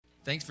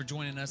Thanks for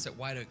joining us at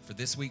White Oak for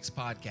this week's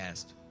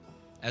podcast,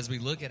 as we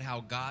look at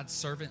how God's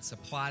servants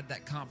applied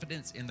that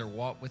confidence in their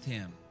walk with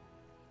Him.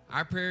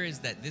 Our prayer is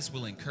that this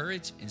will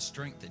encourage and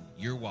strengthen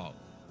your walk.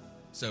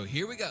 So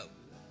here we go.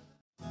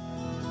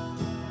 And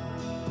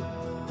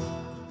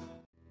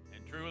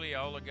truly,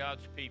 all of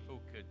God's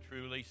people could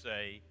truly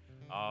say,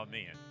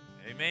 Amen.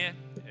 Amen.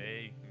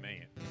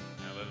 Amen.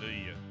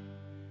 Hallelujah.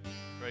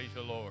 Praise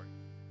the Lord.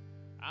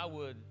 I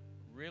would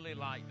really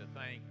like to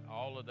thank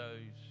all of those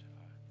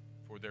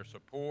for their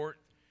support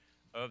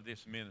of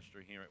this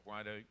ministry here at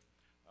White Oak.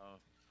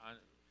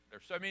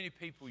 There's so many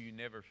people you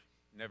never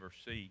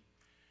see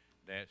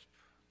that's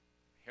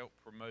help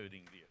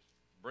promoting this,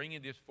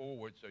 bringing this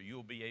forward so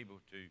you'll be able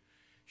to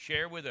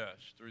share with us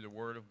through the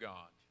Word of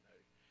God.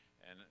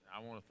 And I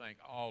want to thank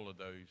all of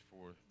those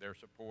for their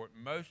support,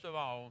 most of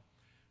all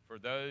for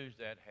those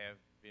that have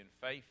been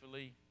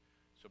faithfully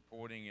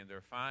supporting in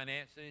their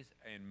finances,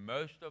 and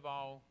most of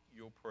all,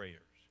 your prayers.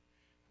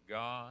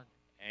 God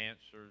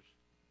answers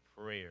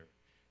prayer.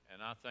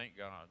 And I thank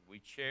God.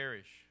 We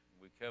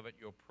covet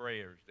your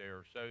prayers. They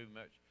are so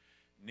much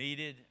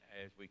needed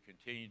as we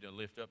continue to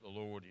lift up the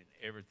Lord in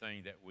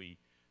everything that we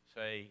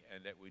say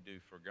and that we do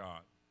for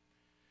God.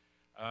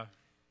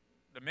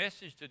 The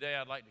message today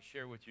I'd like to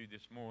share with you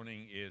this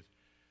morning is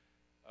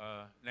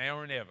now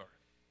or never.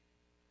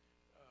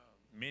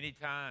 Many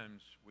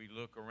times we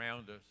look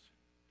around us,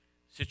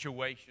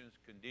 situations,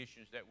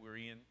 conditions that we're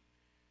in.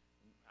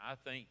 I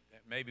think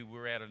that maybe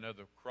we're at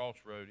another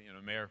crossroad in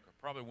America,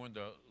 probably one of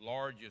the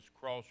largest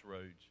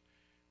crossroads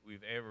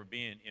we've ever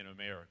been in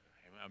America.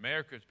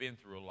 America's been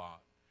through a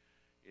lot.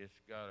 It's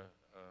got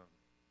a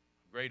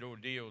great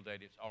ordeal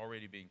that it's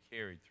already been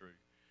carried through.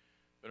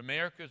 But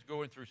America's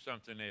going through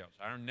something else.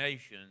 Our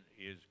nation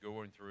is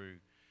going through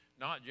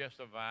not just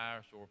a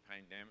virus or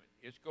pandemic.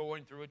 It's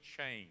going through a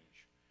change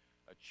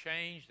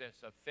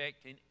that's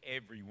affecting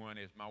everyone,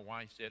 as my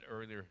wife said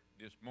earlier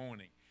this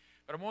morning.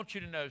 But I want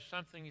you to know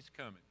something is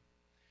coming.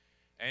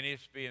 And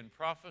it's been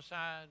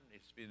prophesied,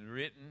 it's been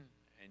written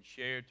and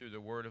shared through the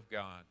Word of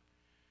God.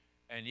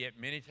 And yet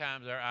many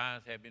times our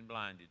eyes have been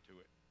blinded to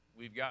it.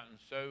 We've gotten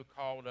so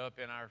caught up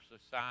in our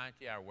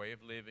society, our way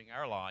of living,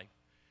 our life,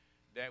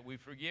 that we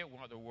forget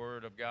what the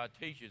Word of God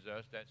teaches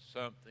us, that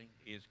something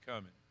is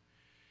coming.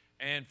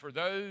 And for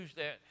those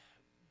that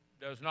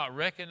does not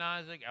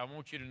recognize it, I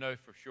want you to know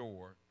for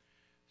sure,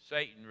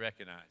 Satan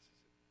recognizes it.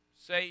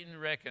 Satan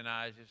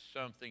recognizes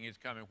something is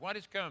coming. What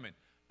is coming?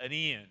 An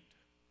end.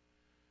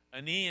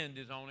 An end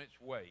is on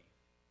its way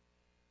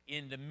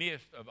in the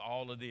midst of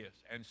all of this.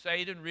 And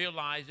Satan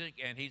realizes it,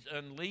 and he's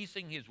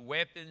unleashing his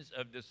weapons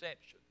of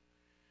deception.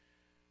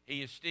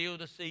 He is still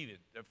deceiving.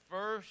 The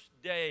first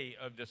day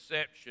of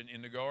deception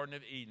in the Garden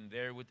of Eden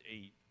there with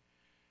Eve,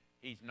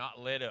 he's not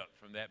let up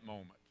from that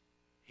moment.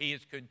 He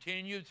has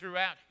continued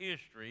throughout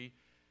history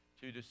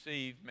to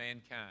deceive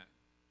mankind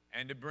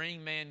and to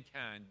bring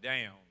mankind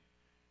down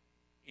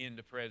in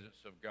the presence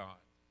of God.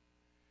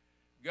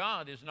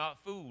 God is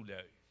not fooled, though.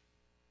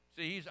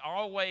 See, he's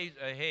always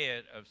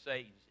ahead of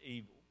Satan's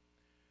evil.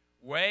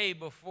 Way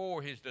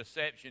before his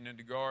deception in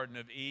the Garden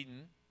of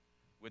Eden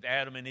with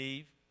Adam and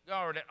Eve,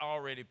 God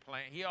already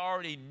planned. He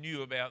already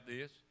knew about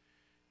this.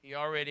 He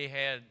already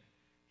had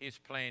his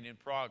plan in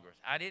progress.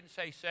 I didn't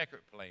say second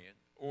plan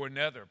or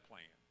another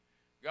plan.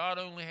 God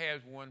only has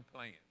one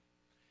plan.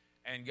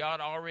 And God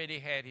already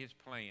had his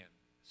plan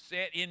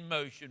set in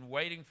motion,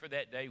 waiting for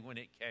that day when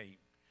it came.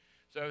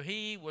 So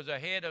he was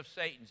ahead of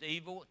Satan's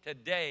evil.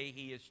 Today,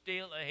 he is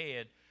still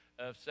ahead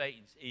of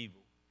Satan's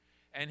evil.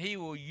 And he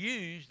will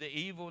use the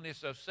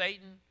evilness of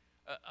Satan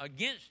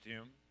against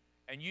him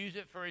and use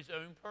it for his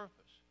own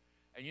purpose.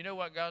 And you know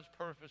what God's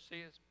purpose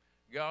is?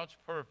 God's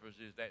purpose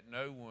is that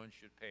no one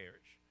should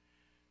perish,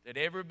 that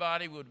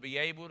everybody would be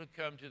able to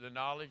come to the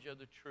knowledge of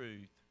the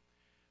truth.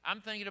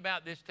 I'm thinking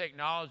about this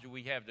technology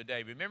we have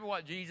today. Remember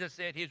what Jesus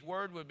said? His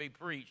word would be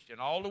preached in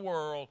all the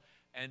world,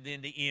 and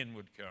then the end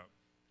would come.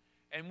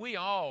 And we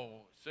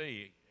all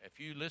see, if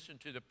you listen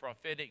to the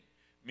prophetic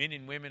men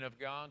and women of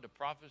God, the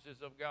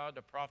prophecies of God,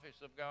 the prophets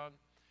of God,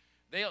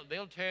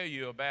 they'll tell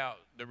you about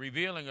the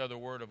revealing of the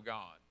Word of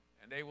God.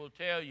 And they will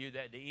tell you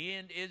that the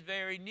end is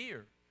very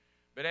near.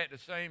 But at the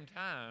same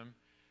time,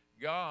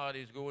 God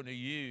is going to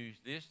use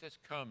this that's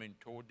coming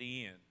toward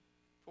the end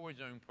for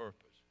his own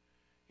purpose.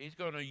 He's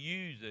going to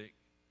use it,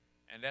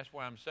 and that's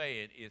why I'm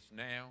saying it's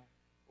now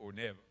or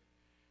never.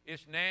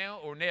 It's now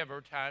or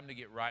never time to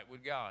get right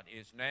with God.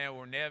 It's now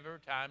or never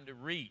time to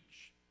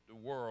reach the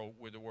world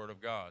with the Word of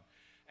God.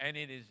 And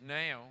it is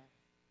now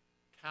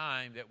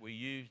time that we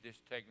use this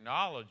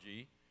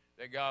technology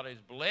that God has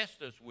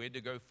blessed us with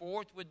to go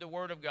forth with the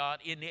Word of God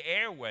in the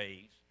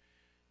airways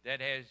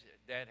that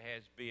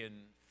has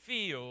been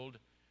filled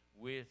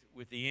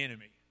with the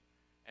enemy.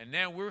 And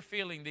now we're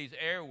filling these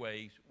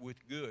airways with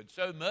good,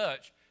 so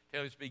much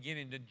till it's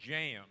beginning to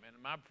jam.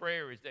 And my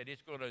prayer is that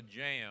it's going to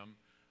jam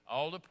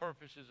all the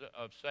purposes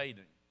of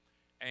Satan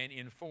and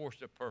enforce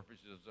the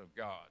purposes of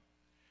God.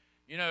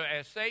 You know,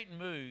 as Satan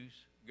moves,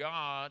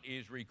 God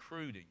is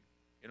recruiting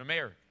in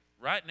America.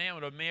 Right now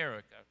in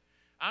America,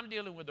 I'm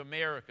dealing with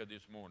America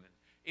this morning.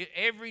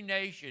 Every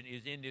nation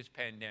is in this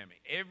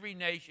pandemic. Every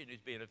nation is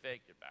being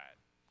affected by it.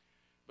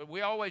 But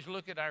we always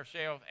look at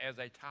ourselves as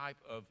a type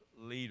of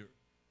leader.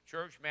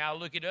 Church, may I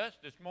look at us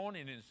this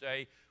morning and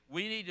say,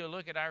 we need to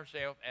look at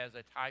ourselves as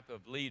a type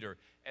of leader,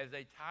 as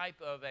a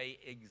type of a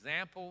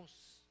example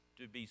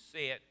to be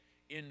set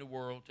in the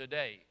world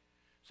today.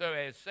 So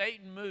as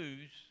Satan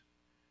moves,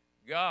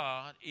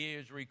 God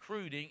is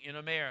recruiting in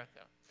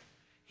America.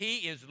 He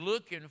is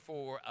looking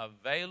for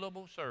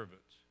available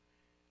servants.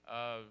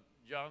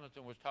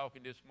 Jonathan was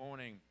talking this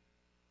morning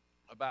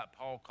about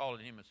Paul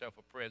calling himself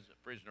a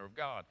prisoner of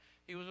God.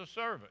 He was a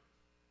servant.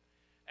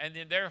 And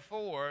then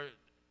therefore,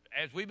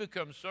 as we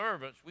become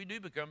servants, we do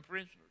become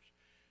prisoners.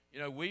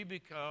 We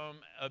become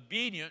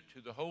obedient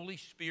to the Holy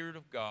Spirit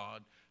of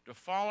God to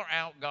follow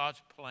out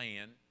God's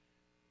plan,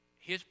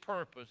 His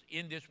purpose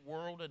in this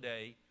world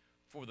today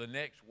for the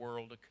next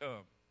world to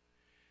come.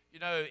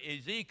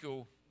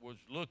 Ezekiel was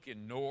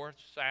looking north,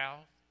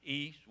 south,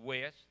 east,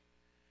 west,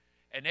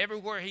 and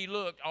everywhere he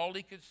looked, all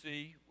he could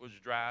see was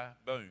dry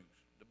bones.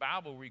 The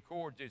Bible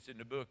records this in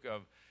the book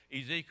of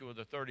Ezekiel,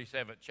 the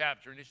 37th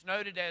chapter, and it's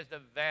noted as the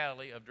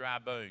valley of dry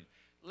bones.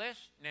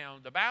 Now,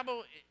 the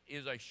Bible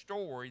is a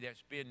story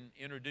that's been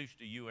introduced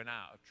to you and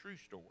I, a true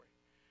story.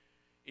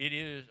 It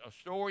is a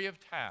story of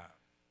time.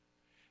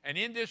 And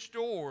in this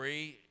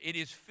story, it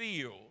is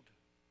filled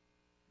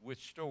with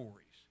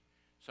stories.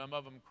 Some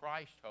of them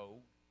Christ told,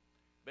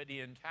 but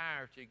the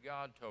entirety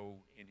God told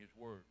in His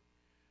Word.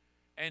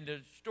 And the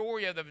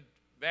story of the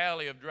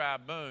Valley of Dry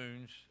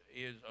Bones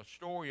is a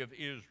story of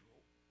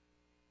Israel,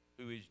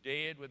 who is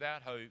dead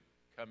without hope,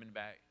 coming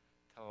back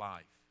to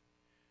life.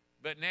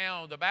 But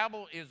now the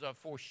Bible is a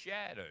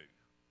foreshadow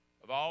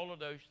of all of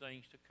those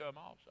things to come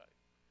also.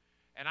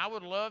 And I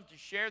would love to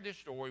share this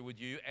story with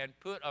you and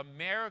put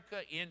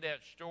America in that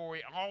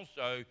story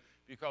also,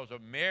 because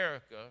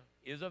America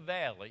is a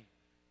valley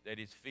that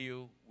is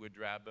filled with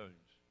dry bones.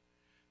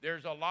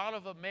 There's a lot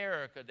of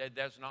America that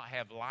does not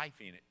have life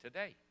in it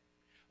today.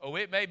 Oh,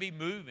 it may be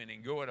moving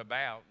and going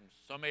about, and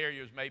some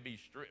areas may be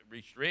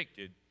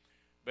restricted,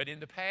 but in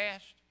the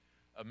past,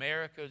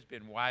 America has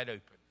been wide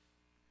open.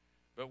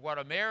 But what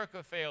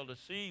America failed to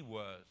see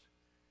was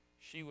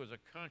she was a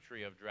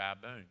country of dry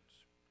bones.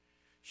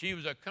 She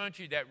was a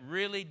country that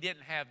really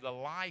didn't have the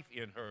life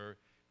in her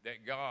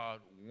that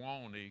God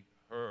wanted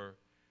her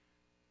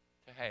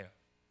to have.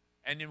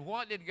 And then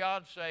what did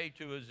God say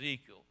to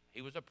Ezekiel?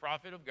 He was a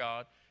prophet of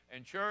God.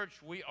 And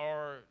church, we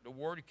are the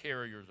word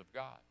carriers of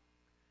God.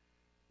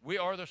 We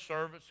are the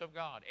servants of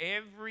God.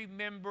 Every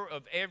member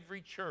of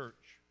every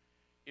church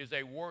is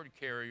a word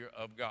carrier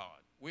of God.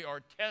 We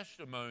are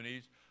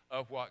testimonies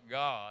of what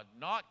God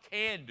not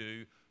can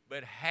do,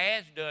 but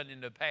has done in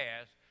the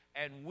past,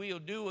 and will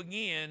do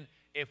again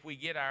if we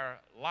get our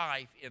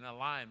life in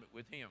alignment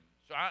with Him.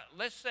 So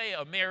let's say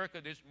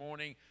America this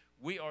morning,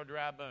 we are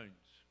dry bones.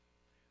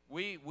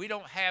 We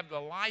don't have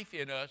the life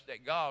in us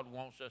that God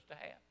wants us to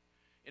have.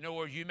 In other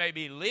words, you may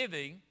be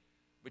living,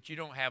 but you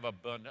don't have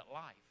abundant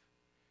life.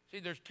 See,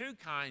 there's two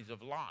kinds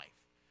of life.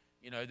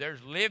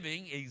 There's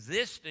living,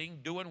 existing,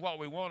 doing what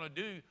we want to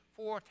do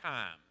for a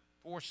time,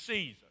 for a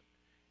season.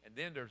 And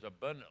then there's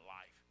abundant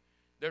life.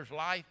 There's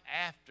life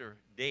after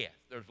death.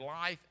 There's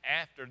life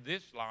after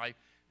this life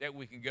that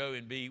we can go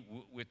and be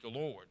with the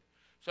Lord.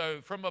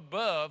 So from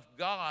above,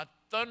 God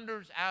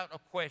thunders out a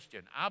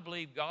question. I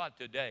believe God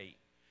today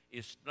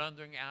is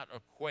thundering out a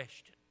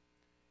question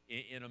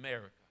in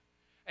America.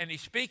 And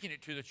He's speaking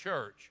it to the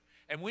church.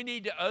 And we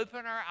need to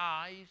open our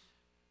eyes,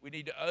 we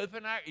need to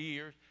open our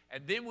ears,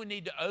 and then we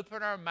need to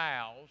open our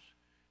mouths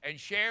and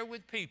share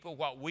with people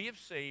what we have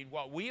seen,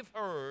 what we have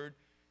heard,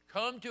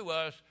 come to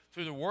us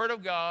through the Word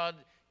of God.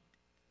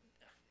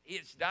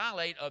 It's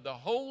dilate of the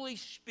Holy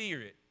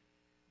Spirit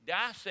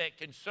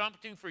dissecting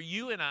something for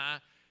you and I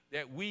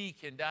that we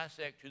can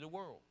dissect to the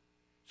world.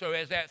 So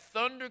as that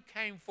thunder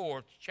came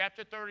forth,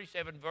 chapter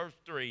 37, verse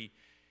 3,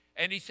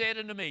 and He said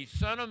unto me,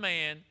 Son of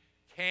man,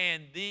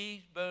 can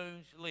these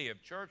bones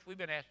live? Church, we've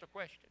been asked a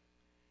question.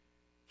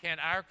 Can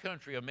our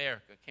country,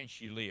 America, can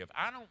she live?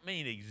 I don't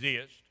mean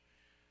exist.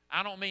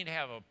 I don't mean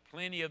have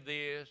plenty of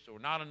this or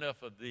not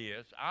enough of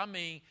this. I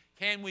mean,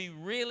 can we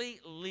really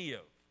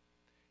live?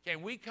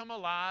 Can we come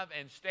alive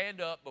and stand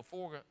up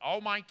before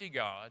Almighty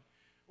God?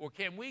 Or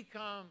can we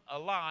come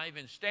alive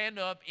and stand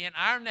up in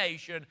our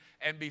nation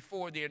and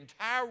before the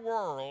entire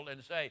world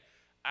and say,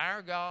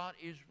 our God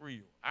is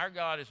real. Our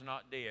God is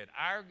not dead.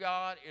 Our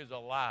God is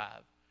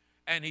alive.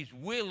 And He's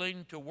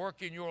willing to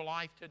work in your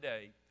life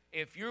today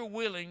if you're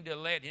willing to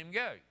let Him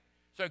go.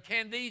 So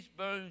can these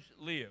bones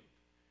live?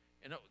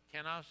 And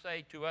can I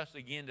say to us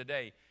again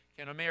today,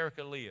 can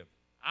America live?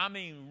 I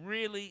mean,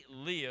 really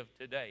live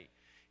today.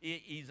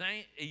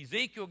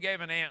 Ezekiel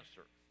gave an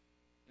answer.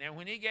 Now,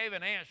 when he gave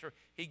an answer,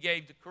 he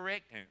gave the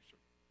correct answer.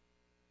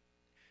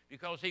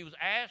 Because he was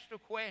asked a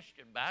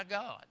question by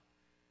God.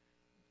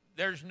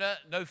 There's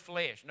no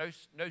flesh,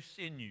 no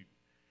sinew.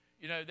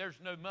 There's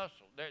no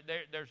muscle.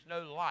 There's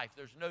no life.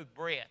 There's no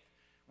breath.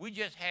 We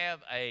just have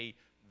a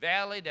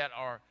valley that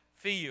are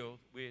filled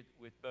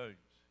with bones.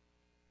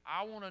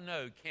 I want to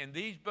know, can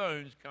these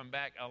bones come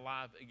back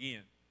alive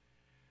again?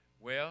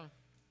 Well,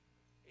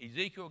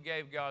 Ezekiel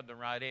gave God the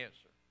right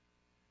answer.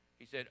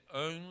 He said,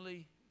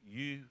 only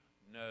you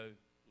know,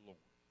 Lord.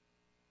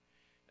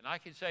 And I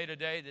can say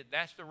today that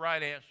that's the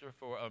right answer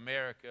for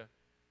America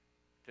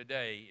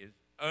today, is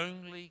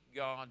only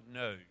God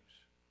knows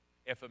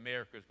if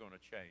America is going to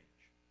change.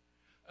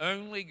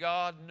 Only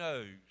God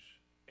knows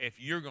if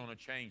you're going to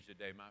change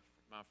today,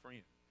 my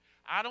friend.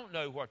 I don't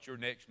know what your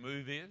next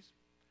move is.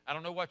 I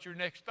don't know what your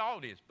next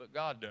thought is, but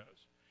God does.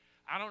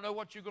 I don't know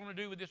what you're going to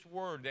do with this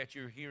word that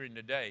you're hearing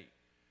today,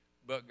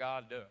 but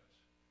God does.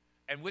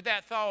 And with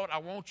that thought, I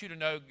want you to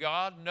know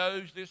God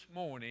knows this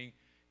morning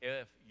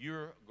if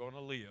you're going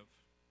to live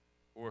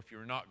or if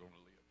you're not going to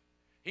live.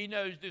 He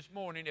knows this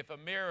morning if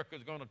America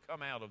is going to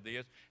come out of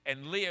this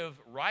and live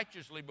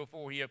righteously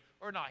before Him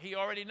or not. He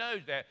already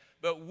knows that.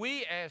 But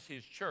we as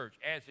His church,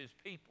 as His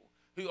people,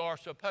 who are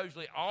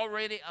supposedly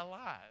already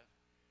alive,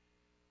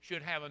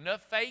 should have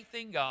enough faith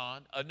in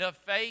God, enough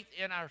faith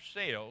in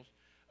ourselves,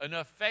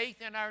 enough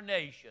faith in our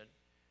nation,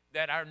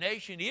 that our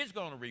nation is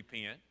going to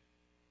repent.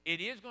 It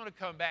is going to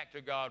come back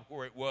to God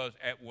where it was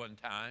at one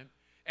time.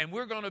 And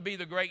we're going to be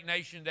the great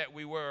nation that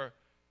we were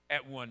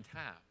at one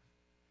time.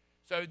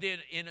 So then,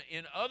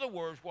 in other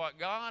words, what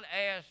God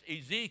asked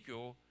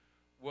Ezekiel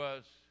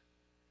was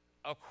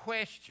a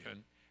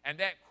question. And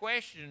that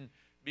question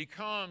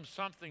becomes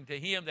something to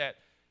him that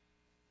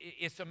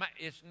it's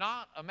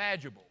not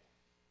imaginable.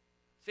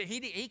 See,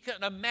 he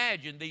couldn't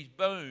imagine these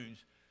bones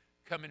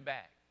coming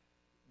back.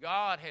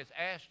 God has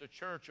asked the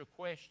church a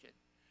question.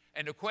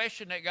 And the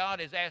question that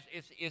God has asked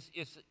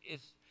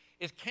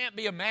it can't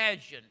be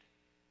imagined,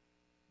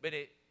 but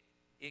it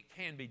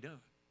can be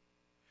done.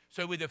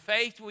 So with the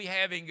faith we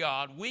have in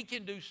God, we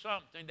can do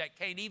something that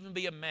can't even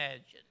be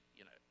imagined.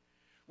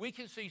 We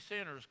can see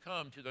sinners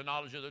come to the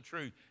knowledge of the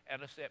truth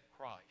and accept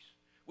Christ.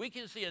 We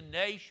can see a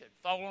nation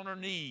fall on her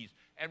knees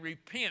and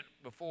repent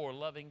before a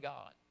loving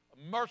God,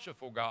 a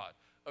merciful God,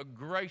 a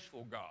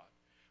graceful God.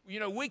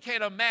 We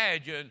can't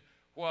imagine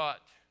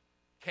what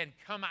can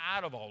come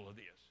out of all of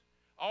this.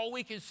 All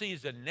we can see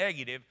is the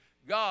negative.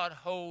 God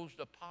holds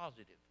the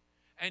positive.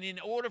 And in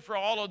order for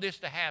all of this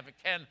to happen,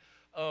 can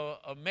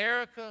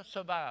America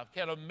survive?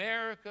 Can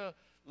America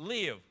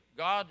live?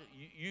 God,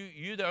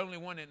 you're the only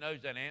one that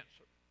knows that answer.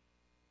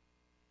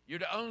 You're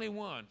the only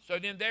one. So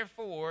then,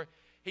 therefore,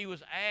 he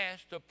was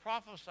asked to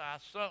prophesy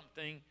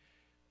something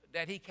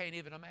that he can't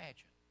even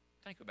imagine.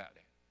 Think about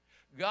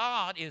that.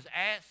 God is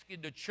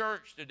asking the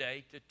church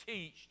today to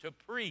teach, to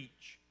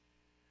preach,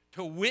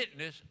 to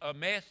witness a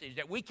message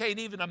that we can't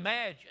even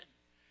imagine,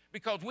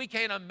 because we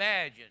can't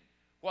imagine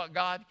what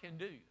God can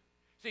do.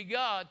 See,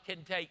 God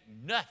can take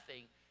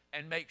nothing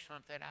and make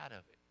something out of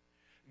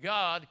it.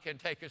 God can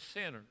take a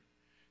sinner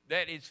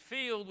that is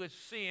filled with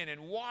sin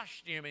and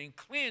wash them and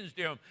cleanse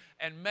them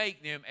and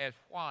make them as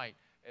white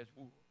as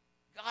wool.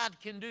 God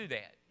can do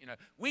that.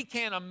 We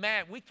can't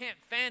imagine, we can't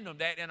fathom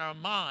that in our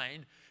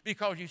mind,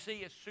 because you see,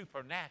 it's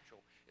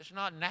supernatural. It's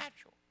not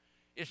natural.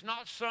 It's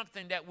not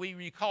something that we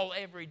recall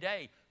every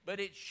day, but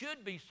it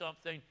should be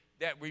something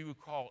that we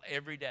recall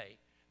every day.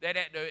 That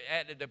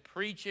at the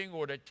preaching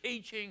or the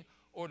teaching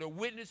or the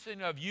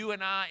witnessing of you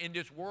and I in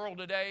this world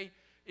today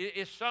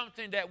is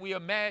something that we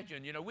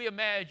imagine. We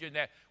imagine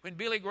that when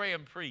Billy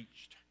Graham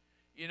preached,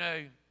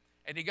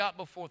 and he got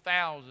before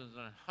thousands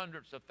and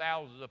hundreds of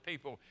thousands of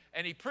people,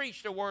 and he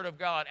preached the Word of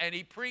God, and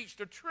he preached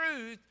the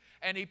truth,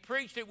 and he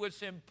preached it with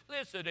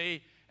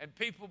simplicity, and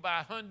people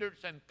by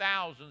hundreds and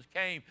thousands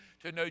came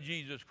to know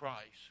Jesus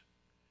Christ.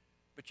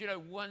 But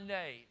one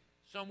day,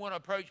 someone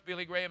approached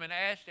Billy Graham and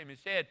asked him and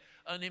said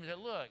unto him,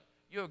 look,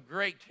 you're a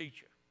great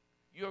teacher.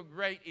 You're a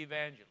great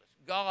evangelist.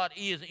 God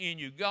is in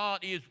you. God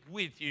is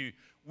with you.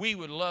 We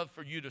would love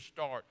for you to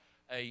start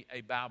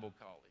a Bible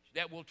college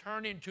that will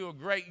turn into a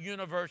great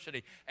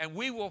university, and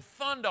we will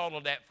fund all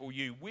of that for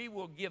you. We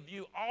will give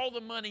you all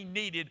the money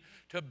needed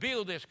to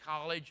build this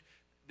college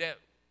that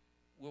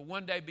will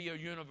one day be a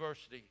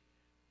university.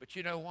 But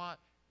you know what?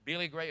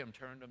 Billy Graham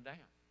turned them down,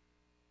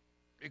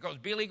 because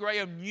Billy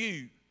Graham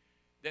knew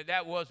that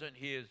that wasn't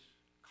his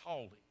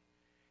calling.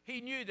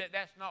 He knew that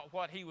that's not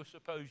what he was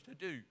supposed to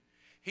do.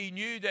 He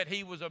knew that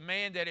he was a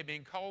man that had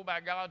been called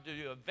by God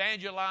to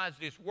evangelize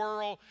this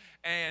world,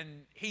 and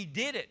he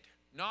did it,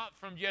 not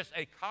from just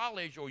a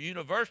college or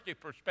university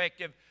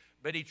perspective,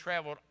 but he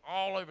traveled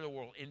all over the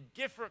world in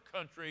different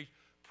countries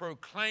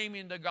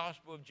proclaiming the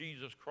gospel of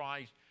Jesus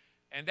Christ,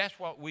 and that's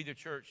what we, the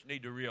church,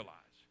 need to realize.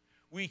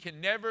 We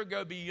can never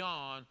go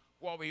beyond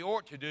what we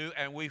ought to do,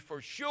 and we for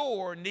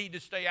sure need to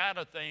stay out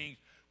of things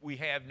we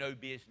have no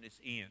business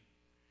in.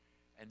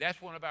 And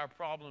that's one of our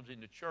problems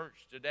in the church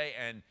today,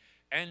 and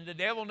the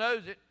devil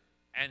knows it,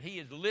 and he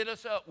has lit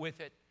us up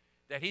with it,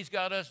 that he's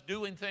got us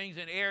doing things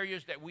in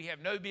areas that we have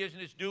no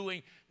business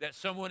doing, that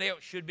someone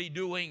else should be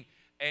doing,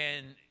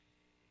 and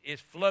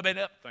it's flubbing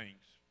up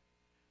things.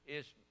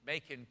 It's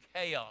making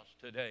chaos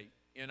today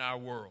in our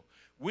world.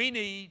 We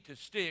need to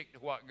stick to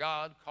what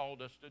God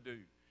called us to do.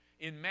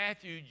 In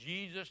Matthew,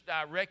 Jesus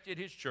directed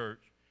his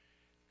church,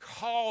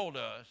 called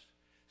us,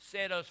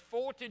 set us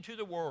forth into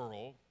the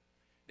world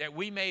that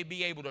we may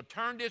be able to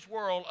turn this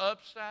world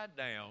upside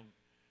down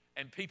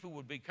and people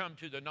would become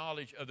to the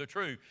knowledge of the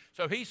truth.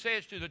 So he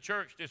says to the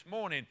church this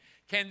morning,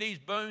 can these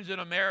bones in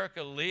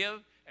America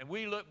live? And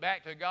we look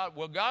back to God.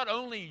 Well, God,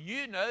 only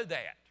you know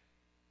that.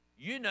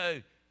 You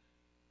know.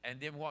 And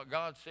then what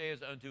God says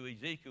unto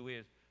Ezekiel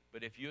is,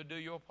 but if you'll do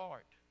your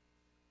part,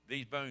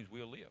 these bones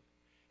will live.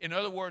 In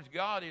other words,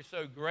 God is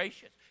so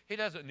gracious. He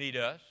doesn't need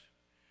us.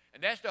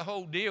 And that's the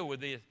whole deal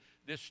with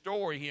this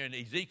story here in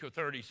Ezekiel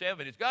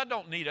 37 is God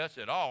don't need us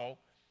at all,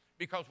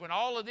 because when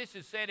all of this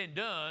is said and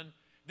done,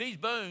 these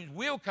bones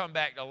will come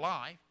back to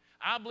life.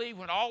 I believe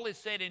when all is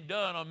said and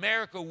done,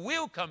 America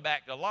will come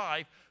back to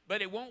life,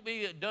 but it won't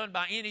be done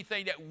by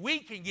anything that we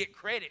can get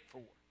credit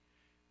for.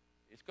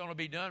 It's going to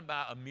be done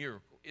by a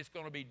miracle. It's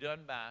going to be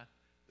done by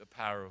the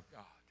power of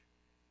God.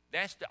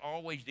 That's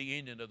always the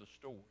ending of the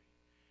story.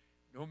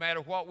 No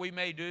matter what we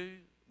may do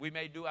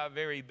our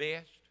very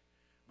best,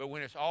 but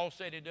when it's all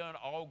said and done,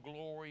 all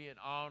glory and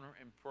honor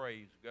and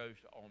praise goes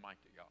to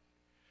Almighty God.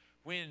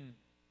 When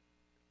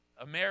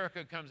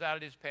America comes out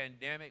of this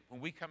pandemic,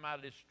 when we come out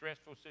of this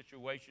stressful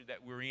situation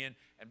that we're in,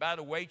 and by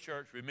the way,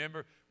 church,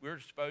 remember, we're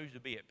supposed to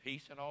be at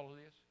peace in all of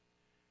this.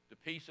 The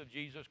peace of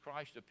Jesus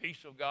Christ, the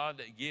peace of God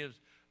that gives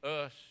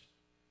us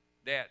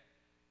that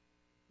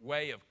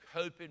way of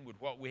coping with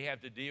what we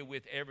have to deal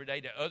with every day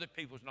that other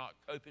people's not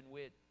coping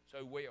with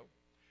so well.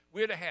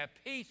 We're to have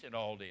peace in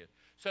all this.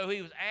 So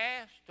he was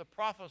asked to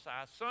prophesy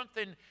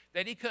something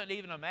that he couldn't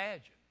even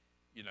imagine.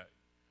 You know,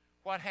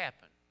 what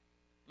happened?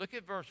 Look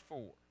at verse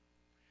 4.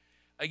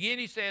 Again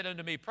he said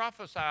unto me,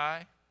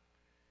 prophesy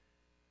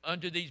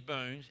unto these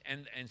bones,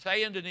 and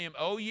say unto them,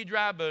 O ye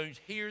dry bones,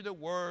 hear the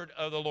word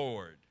of the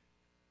Lord.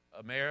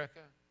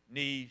 America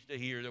needs to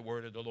hear the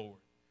word of the Lord.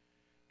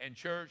 And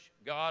church,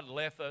 God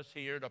left us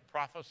here to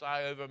prophesy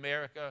over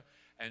America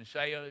and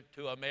say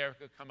to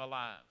America, come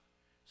alive.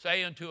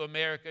 Say unto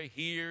America,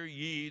 hear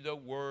ye the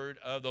word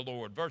of the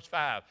Lord. Verse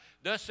 5,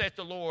 thus saith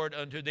the Lord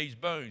unto these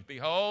bones,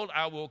 behold,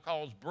 I will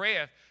cause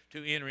breath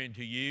to enter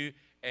into you,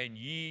 and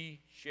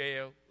ye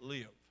shall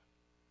live.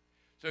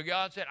 So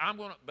God said,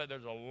 but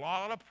there's a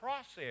lot of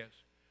process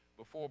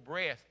before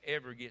breath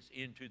ever gets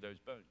into those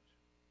bones.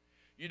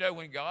 You know,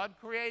 when God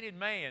created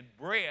man,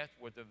 breath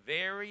was the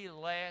very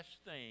last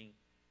thing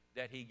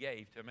that he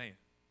gave to man.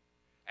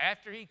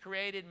 After he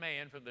created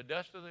man from the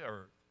dust of the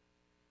earth,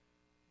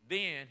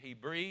 then he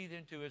breathed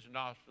into his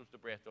nostrils the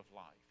breath of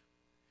life.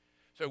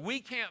 So we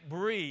can't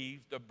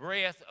breathe the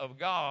breath of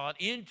God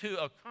into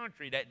a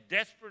country that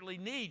desperately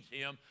needs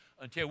him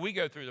until we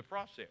go through the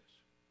process.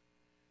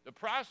 The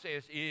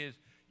process is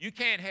you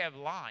can't have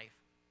life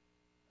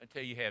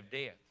until you have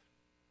death.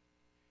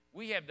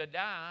 We have to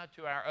die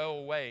to our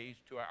old ways,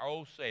 to our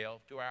old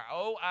self, to our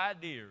old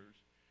ideas.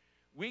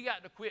 We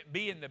got to quit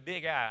being the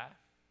big I,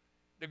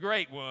 the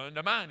great one,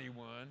 the mighty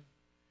one.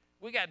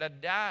 We got to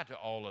die to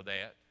all of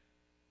that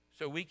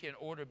so we can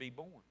order be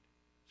born,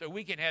 so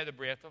we can have the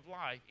breath of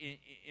life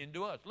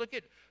into us. Look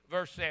at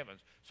verse 7.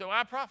 So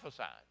I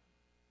prophesied.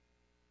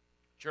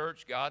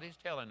 Church, God is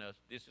telling us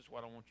this is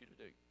what I want you to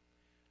do.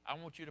 I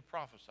want you to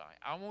prophesy.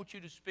 I want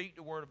you to speak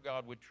the word of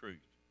God with truth.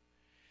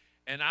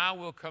 And I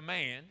will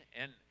command,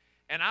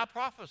 and I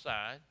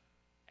prophesied,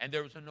 and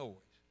there was a noise.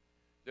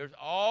 There's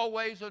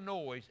always a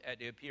noise at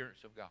the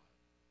appearance of God.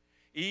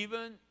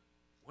 Even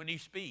when he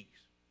speaks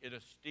in a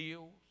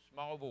still,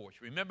 small voice.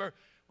 Remember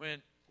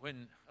when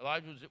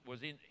Elijah was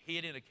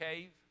hid in a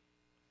cave?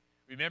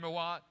 Remember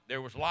what?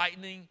 There was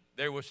lightning,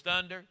 there was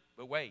thunder,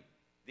 but wait,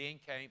 then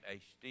came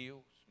a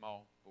still,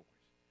 small voice.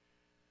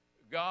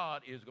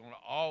 God is going to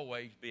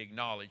always be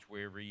acknowledged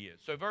wherever he is.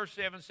 So verse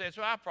 7 says,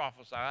 so I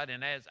prophesied,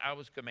 and as I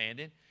was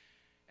commanded,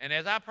 and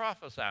as I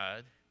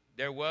prophesied,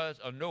 there was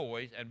a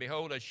noise, and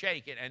behold, a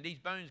shaking, and these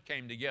bones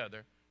came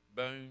together,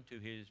 bone to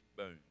his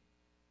bone.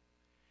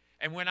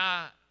 And when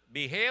I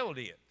beheld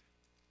it,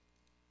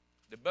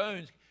 the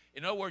bones,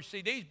 in other words,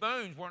 see, these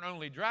bones weren't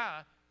only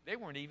dry, they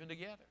weren't even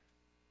together.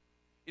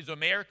 Is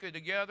America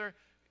together?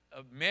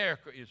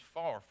 America is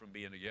far from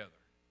being together.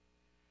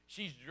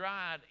 She's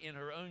dried in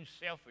her own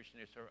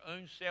selfishness, her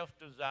own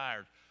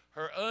self-desires,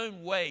 her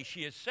own way.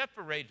 She has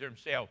separated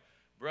herself,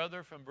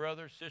 brother from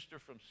brother, sister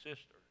from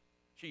sister.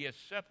 She has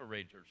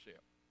separated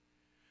herself.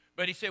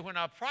 But he said, when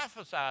I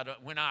prophesied,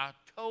 when I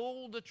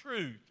told the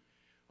truth,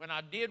 when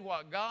I did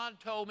what God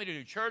told me to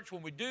do, church,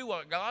 when we do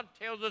what God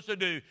tells us to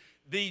do,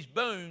 these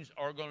bones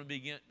are going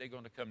to they're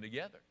going to come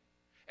together.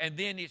 And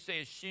then it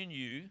says,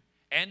 sinew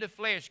and the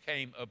flesh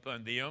came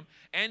upon them,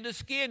 and the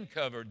skin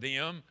covered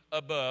them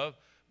above.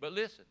 But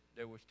listen,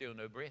 there was still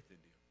no breath in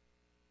them.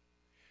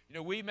 You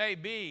know, we may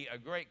be a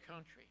great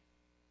country,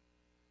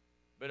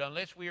 but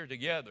unless we are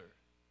together,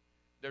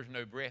 there's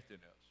no breath in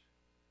us.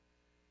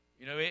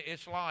 You know,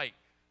 it's like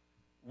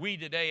we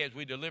today, as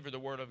we deliver the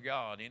Word of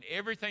God, in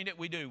everything that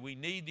we do, we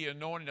need the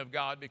anointing of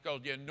God,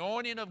 because the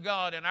anointing of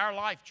God in our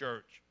life,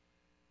 church,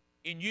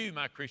 in you,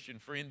 my Christian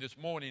friend, this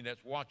morning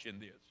that's watching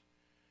this,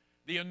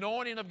 the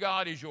anointing of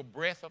God is your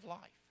breath of life.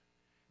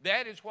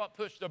 That is what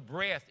puts the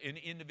breath in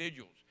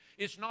individuals.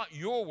 It's not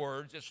your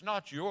words. It's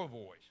not your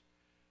voice.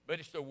 But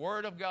it's the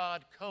Word of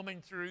God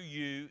coming through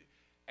you,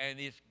 and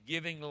it's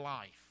giving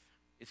life.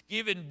 It's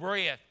giving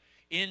breath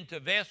into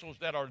vessels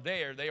that are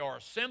there. They are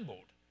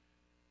assembled.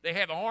 They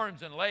have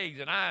arms and legs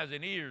and eyes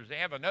and ears. They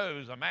have a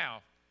nose, a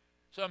mouth.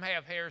 Some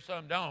have hair,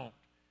 some don't.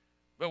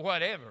 But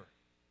whatever.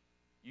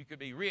 You could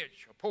be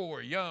rich or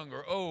poor, young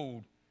or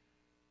old.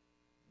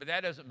 But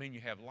that doesn't mean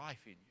you have life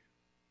in you.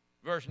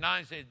 Verse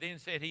 9 says, Then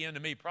said he unto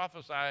me,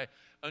 Prophesy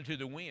unto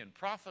the wind.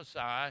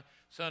 Prophesy,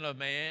 son of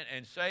man,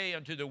 and say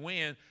unto the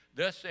wind,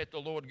 Thus saith the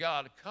Lord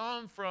God,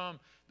 Come from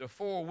the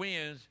four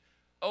winds,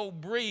 O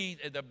breathe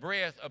the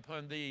breath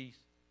upon these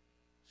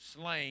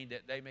slain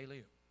that they may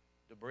live.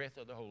 The breath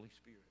of the Holy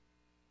Spirit.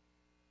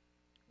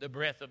 The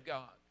breath of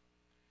God.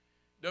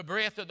 The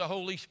breath of the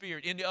Holy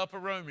Spirit in the upper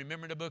room.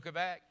 Remember the book of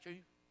Acts,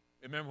 Chief?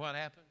 Remember what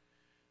happened?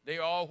 They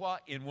are all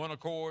what? In one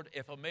accord.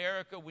 If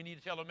America, we need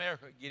to tell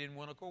America, get in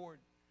one accord.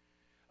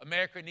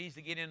 America needs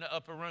to get in the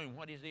upper room.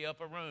 What is the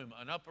upper room?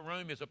 An upper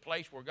room is a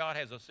place where God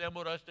has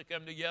assembled us to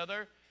come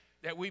together,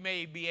 that we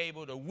may be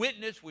able to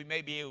witness, we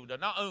may be able to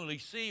not only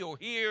see or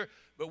hear,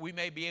 but we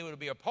may be able to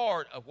be a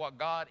part of what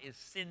God is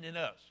sending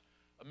us.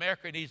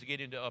 America needs to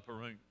get into the upper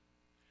room.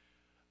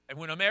 And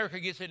when America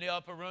gets in the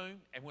upper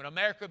room, and when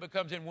America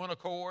becomes in one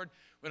accord,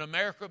 when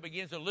America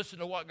begins to listen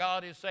to what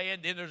God is saying,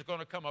 then there's going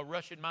to come a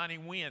rushing mighty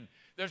wind.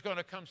 There's going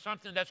to come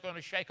something that's going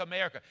to shake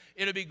America.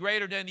 It'll be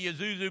greater than the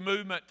Azusa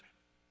movement.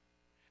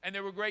 And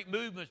there were great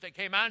movements that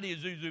came out of the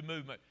Azusa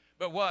movement.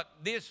 But what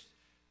this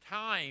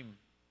time,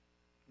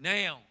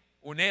 now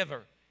or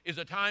never, is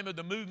a time of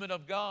the movement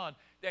of God,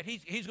 that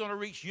he's going to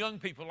reach young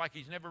people like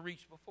he's never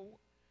reached before.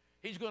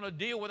 He's going to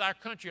deal with our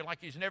country like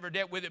he's never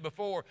dealt with it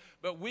before.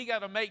 But we got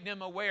to make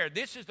them aware.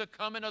 This is the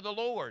coming of the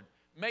Lord.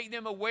 Make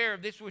them aware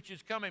of this which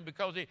is coming,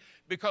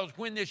 because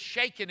when this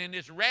shaking and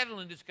this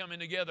rattling is coming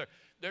together,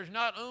 there's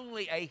not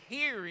only a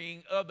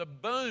hearing of the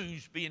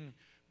bones being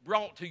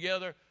brought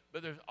together,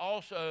 but there's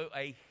also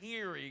a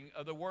hearing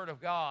of the Word of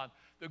God,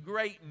 the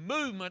great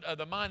movement of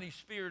the mighty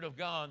Spirit of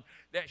God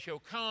that shall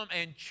come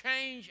and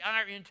change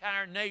our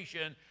entire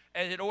nation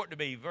as it ought to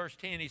be. Verse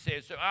 10, he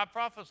says, So I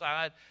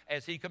prophesied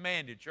as he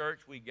commanded. Church,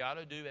 we got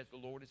to do as the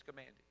Lord has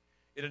commanded.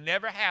 It'll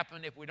never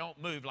happen if we don't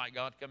move like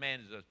God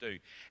commands us to.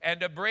 And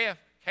the breath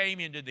came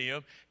into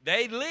them.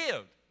 They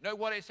lived. Know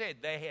what it said?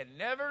 They had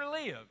never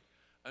lived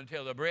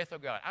until the breath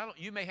of God.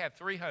 You may have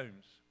 3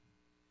 homes.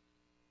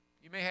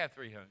 You may have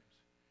 3 homes.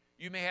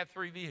 You may have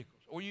 3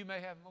 vehicles, or you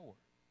may have more.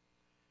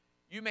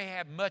 You may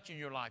have much in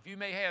your life. You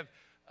may have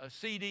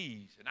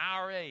CDs and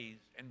IRAs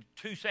and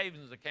 2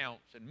 savings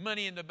accounts and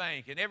money in the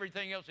bank and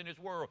everything else in this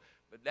world,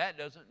 but that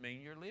doesn't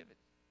mean you're living.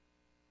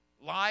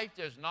 Life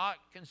does not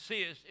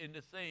consist in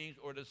the things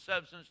or the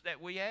substance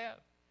that we have.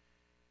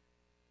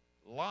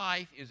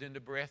 Life is in the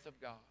breath of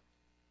God,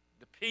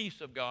 the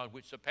peace of God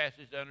which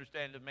surpasses the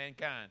understanding of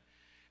mankind.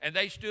 And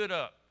they stood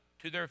up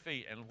to their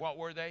feet, and what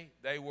were they?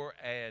 They were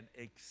an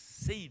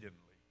exceedingly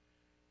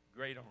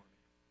great army.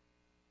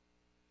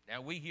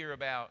 Now we hear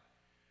about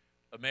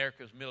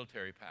America's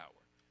military power.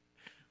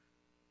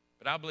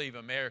 But I believe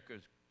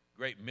America's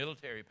great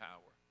military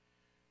power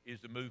is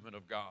the movement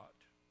of God.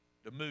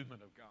 The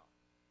movement of God.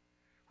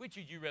 Which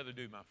would you rather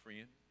do, my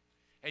friend?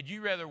 Had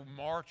you rather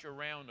march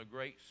around a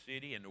great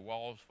city and the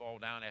walls fall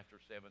down after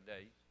 7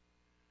 days?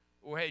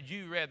 Or had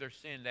you rather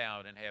send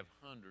out and have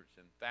hundreds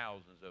and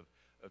thousands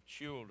of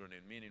children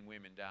and men and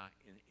women die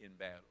in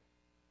battle?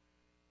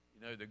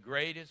 You know, the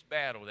greatest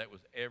battle that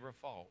was ever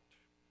fought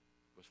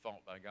was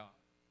fought by God,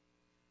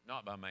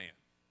 not by man.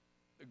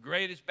 The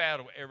greatest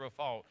battle ever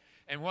fought.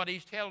 And what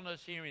he's telling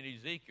us here in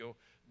Ezekiel,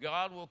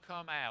 God will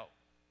come out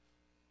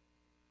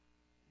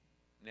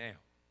now.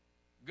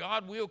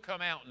 God will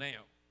come out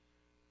now,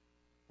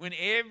 when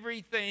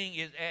everything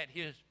is at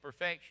his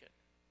perfection,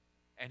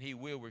 and he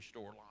will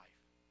restore life.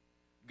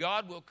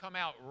 God will come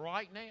out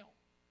right now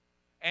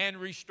and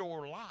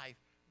restore life,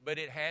 but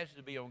it has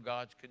to be on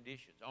God's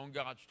conditions, on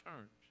God's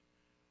terms.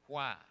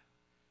 Why?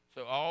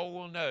 So all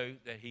will know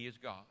that he is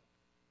God.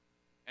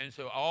 And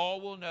so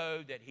all will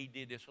know that he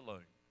did this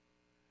alone.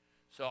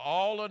 So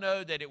all will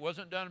know that it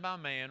wasn't done by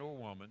man or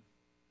woman,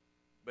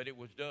 but it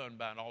was done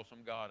by an awesome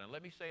God. And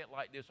let me say it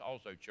like this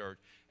also, church.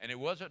 And it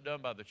wasn't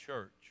done by the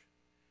church.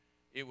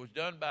 It was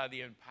done by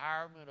the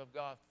empowerment of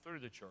God through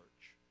the church.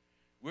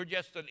 We're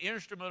just an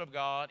instrument of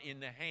God in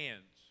the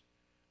hands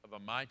of a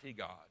mighty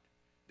God.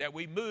 That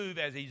we move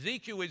as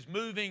Ezekiel is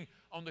moving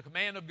on the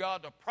command of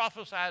God to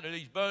prophesy to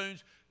these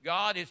bones.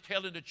 God is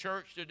telling the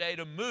church today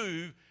to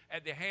move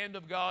at the hand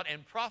of God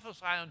and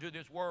prophesy unto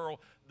this world,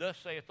 thus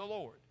saith the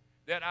Lord,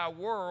 that our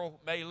world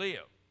may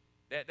live,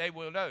 that they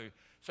will know.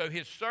 So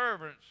his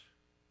servants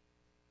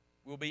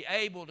will be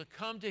able to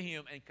come to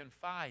him and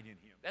confide in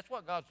him. That's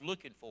what God's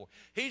looking for.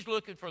 He's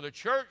looking for the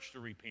church to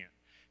repent.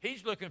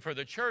 He's looking for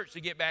the church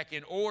to get back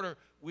in order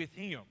with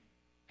him.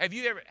 Have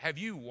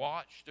you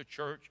watched the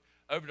church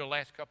over the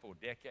last couple of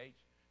decades?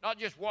 Not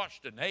just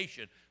watched the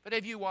nation, but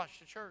have you watched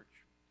the church?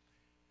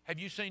 Have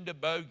you seen the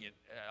bogan,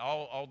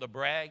 all the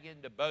bragging,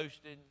 the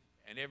boasting,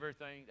 and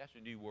everything? That's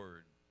a new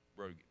word,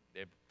 brogan.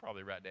 They'll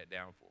probably write that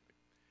down for me.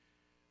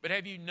 But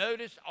have you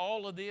noticed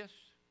all of this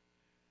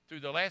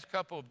through the last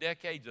couple of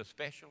decades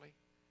especially?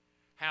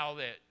 How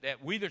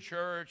that we, the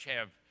church,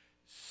 have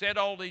said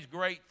all these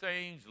great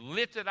things,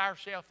 lifted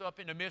ourselves up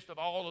in the midst of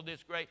all of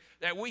this great,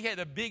 that we had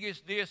the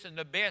biggest this and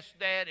the best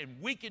that, and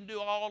we can do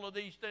all of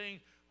these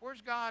things.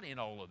 Where's God in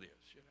all of this?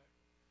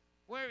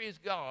 Where is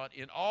God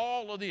in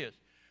all of this?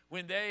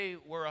 When they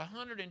were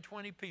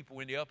 120 people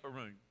in the upper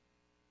room,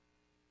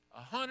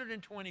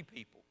 120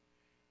 people,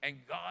 and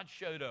God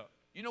showed up.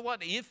 You know what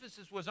the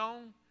emphasis was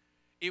on?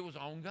 It was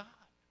on God.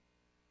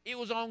 It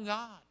was on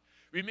God.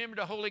 Remember,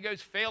 the Holy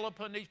Ghost fell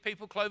upon these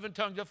people, cloven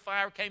tongues of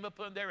fire came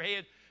upon their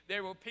heads.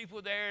 There were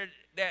people there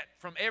that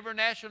from every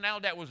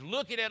nationality that was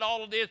looking at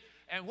all of this.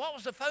 And what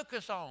was the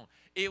focus on?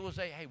 It was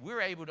hey,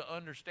 we're able to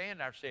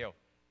understand ourselves.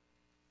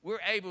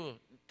 We're able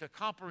to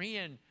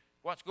comprehend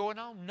what's going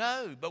on?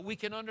 No, but we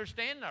can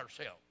understand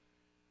ourselves.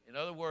 In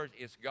other words,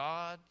 it's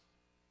God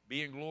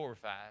being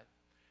glorified,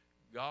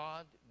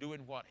 God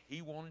doing what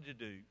He wanted to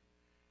do,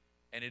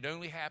 and it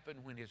only happened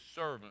when His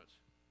servants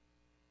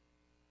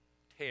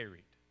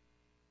tarried.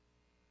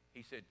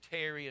 He said,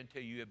 tarry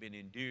until you have been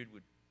endued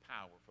with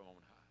power from on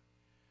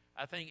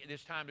high. I think at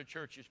this time the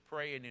church is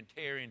praying and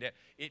tarrying that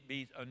it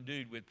be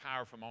endued with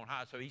power from on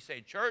high. So he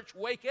said, church,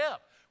 wake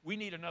up. We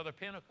need another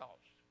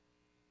Pentecost.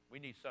 We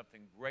need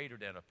something greater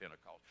than a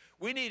Pentecost.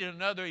 We need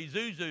another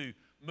Isuzu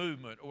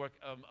movement or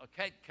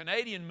a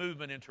Canadian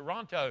movement in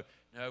Toronto.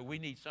 No, we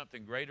need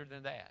something greater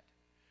than that.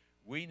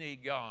 We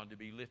need God to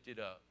be lifted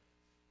up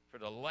for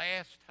the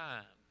last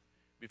time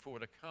before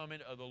the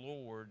coming of the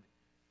Lord,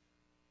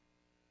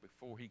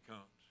 before He comes.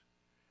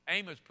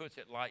 Amos puts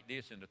it like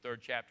this in the 3rd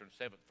chapter and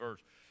 7th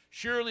verse.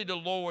 Surely the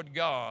Lord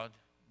God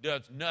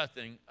does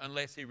nothing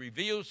unless He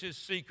reveals His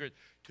secret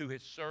to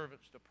His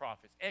servants, the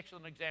prophets.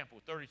 Excellent example,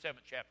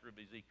 37th chapter of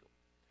Ezekiel.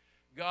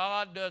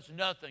 God does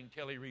nothing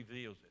till He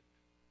reveals it.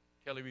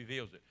 Till He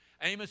reveals it.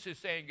 Amos is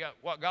saying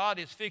what God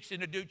is fixing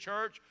to do,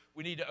 church,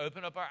 we need to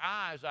open up our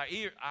eyes, our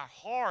ears, our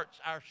hearts,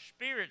 our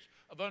spirits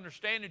of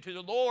understanding to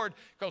the Lord,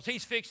 because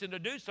He's fixing to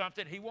do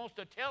something. He wants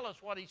to tell us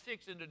what He's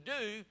fixing to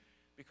do,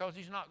 because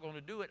He's not going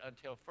to do it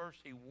until first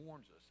He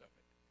warns us of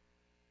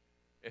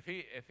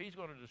it. If He's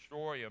going to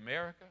destroy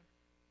America,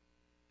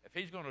 if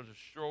He's going to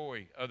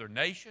destroy other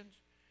nations,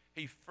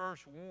 He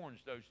first warns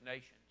those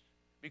nations,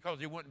 because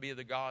He wouldn't be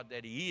the God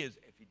that He is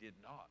if He did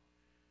not.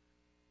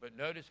 But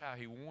notice how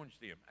He warns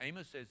them.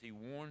 Amos says He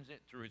warns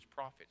it through His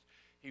prophets.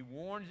 He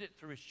warns it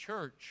through His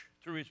church,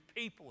 through His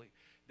people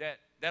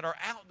that are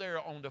out there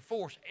on the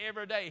force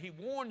every day. He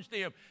warns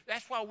them.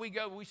 That's why we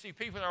see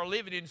people that are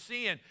living in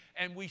sin,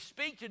 and we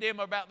speak to them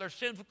about their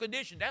sinful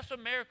condition. That's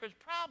America's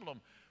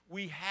problem.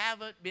 We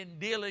haven't been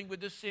dealing with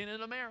the sin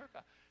in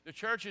America. The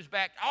church has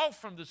backed off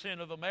from the sin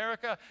of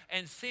America,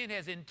 and sin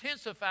has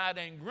intensified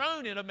and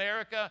grown in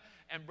America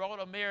and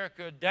brought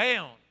America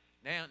down.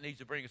 Now it needs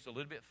to bring us a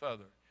little bit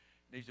further.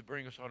 It needs to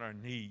bring us on our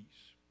knees,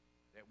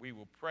 that we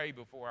will pray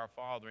before our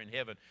Father in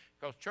heaven.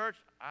 Because, church,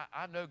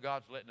 I know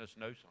God's letting us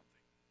know something.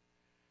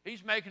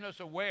 He's making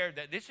us aware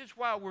that this is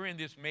why we're in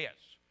this mess.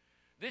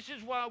 This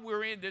is why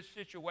we're in this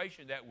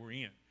situation that we're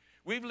in.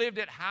 We've lived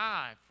it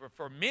high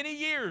for many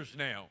years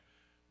now,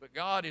 but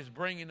God is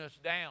bringing us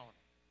down.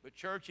 But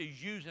church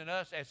is using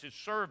us as His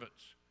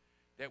servants,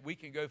 that we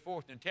can go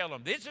forth and tell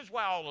them, this is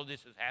why all of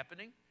this is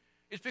happening.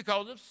 It's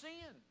because of sin.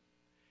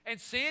 And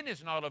sin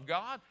is not of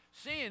God.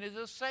 Sin is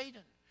of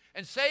Satan.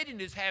 And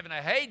Satan is having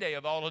a heyday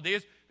of all of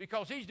this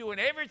because he's doing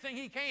everything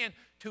he can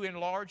to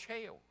enlarge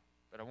hell.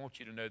 But I want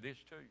you to know this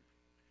too.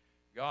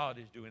 God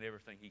is doing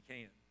everything He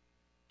can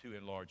to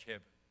enlarge heaven.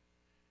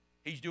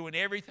 He's doing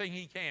everything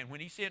He can. When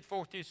He sent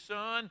forth His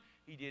Son,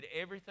 He did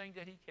everything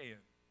that He can.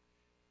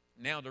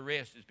 Now the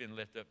rest has been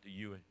left up to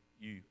you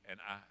and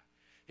I.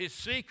 His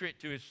secret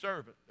to His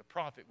servant, the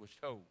prophet, was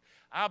told.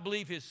 I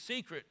believe His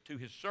secret to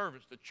His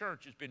servants, the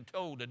church, has been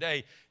told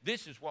today.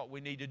 This is what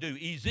we need to do.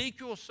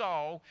 Ezekiel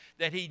saw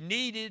that he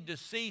needed to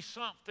see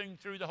something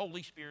through the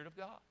Holy Spirit of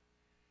God.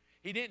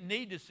 He didn't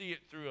need to see it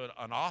through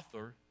an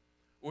author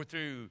or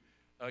through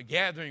a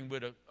gathering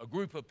with a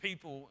group of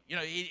people. You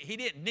know, he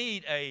didn't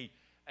need a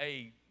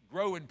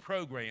growing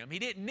program. He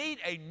didn't need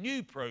a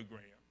new program.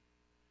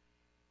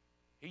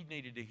 He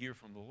needed to hear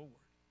from the Lord.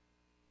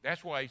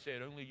 That's why he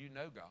said, only you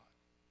know God.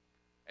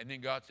 And then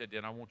God said,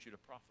 then I want you to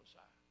prophesy.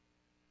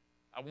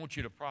 I want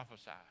you to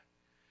prophesy.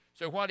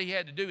 So what he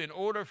had to do in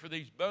order for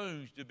these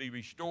bones to be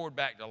restored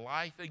back to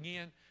life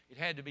again, it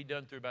had to be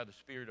done through by the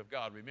Spirit of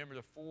God. Remember,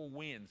 the 4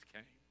 winds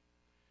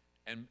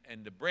came,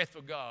 and the breath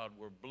of God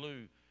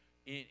blew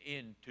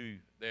into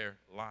their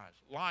lives.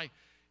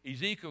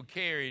 Ezekiel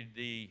carried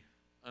the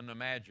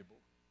unimaginable,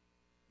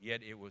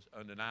 yet it was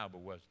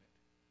undeniable, wasn't it?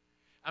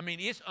 I mean,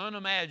 it's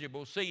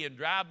unimaginable seeing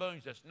dry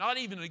bones that's not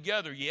even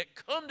together yet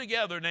come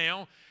together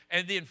now,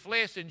 and then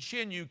flesh and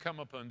sinew come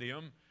upon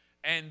them,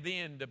 and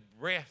then the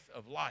breath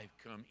of life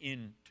come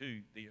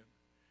into them.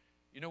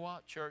 You know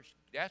what, church?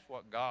 That's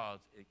what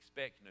God's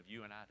expecting of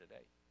you and I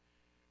today.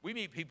 We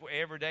meet people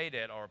every day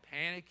that are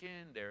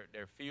panicking,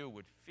 they're filled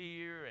with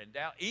fear and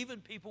doubt,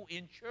 even people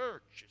in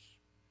churches.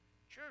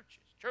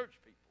 churches, church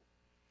people.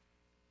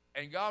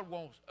 And God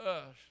wants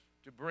us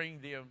to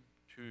bring them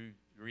to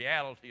the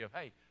reality of,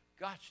 hey,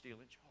 God's still in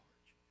charge.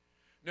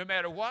 No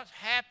matter what's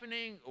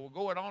happening or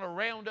going on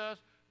around us,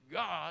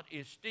 God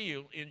is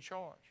still in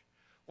charge.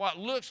 What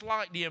looks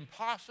like the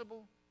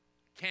impossible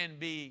can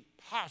be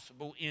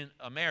possible in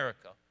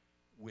America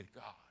with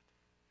God.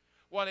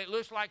 What it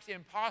looks like is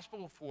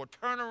impossible for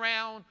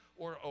turnaround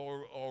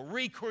or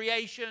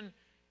recreation,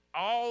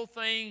 all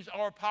things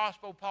are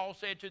possible, Paul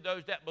said, to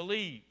those that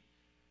believe.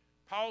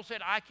 Paul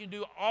said, I can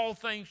do all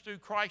things through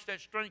Christ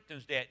that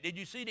strengthens that. Did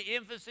you see the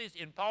emphasis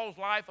in Paul's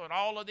life on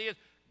all of this?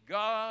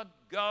 God,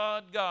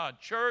 God, God.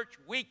 Church,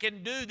 we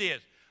can do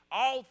this.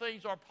 All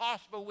things are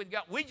possible with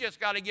God. We just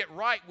got to get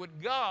right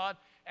with God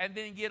and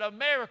then get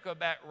America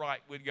back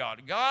right with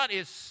God. God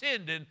is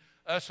sending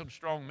us some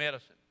strong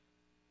medicine.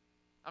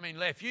 I mean,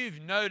 if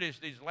you've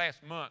noticed these last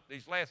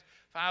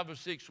 5 or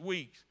 6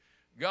 weeks,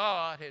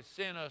 God has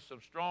sent us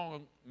some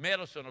strong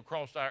medicine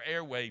across our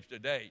airwaves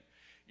today,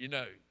 you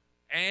know.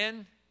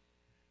 And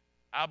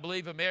I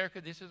believe,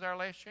 America, this is our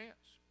last chance.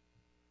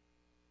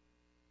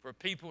 For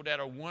people that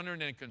are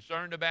wondering and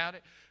concerned about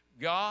it,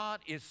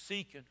 God is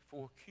seeking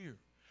for a cure.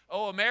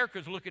 Oh,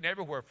 America's looking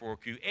everywhere for a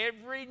cure.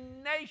 Every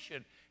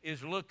nation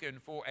is looking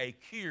for a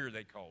cure,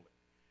 they call it.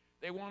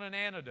 They want an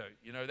antidote.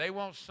 You know, they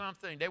want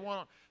something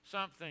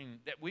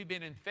that we've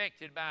been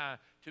infected by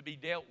to be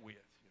dealt with.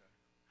 You know.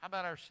 How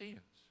about our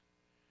sins?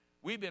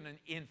 We've been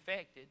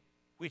infected,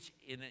 which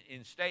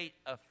in state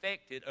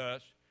affected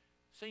us,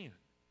 sin.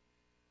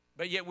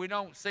 But yet we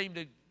don't seem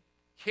to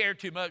care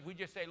too much. We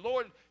just say,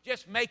 Lord,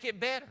 just make it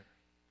better.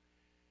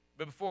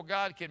 But before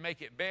God can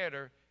make it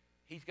better,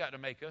 he's got to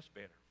make us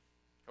better.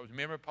 Because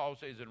remember, Paul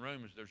says in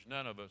Romans, there's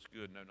none of us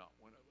good, no, not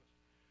one of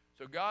us.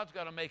 So God's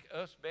got to make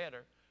us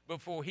better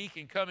before he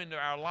can come into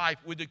our life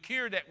with the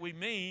cure that we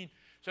mean.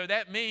 So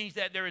that means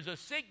that there is a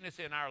sickness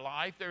in our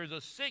life. There is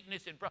a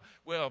sickness in...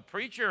 Well,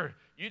 preacher,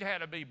 you'd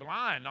have to be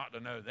blind not to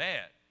know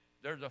that.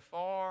 There's a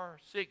far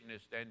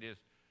sickness than this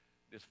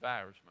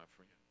virus, my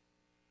friend.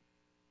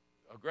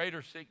 A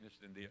greater sickness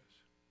than this.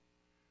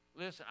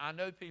 Listen, I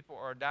know people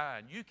are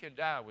dying. You can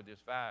die with this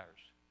virus,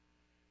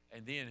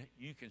 and then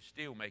you can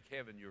still make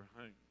heaven your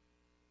home.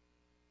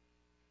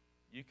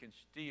 You can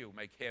still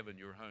make heaven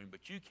your home,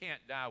 but you can't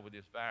die with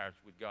this virus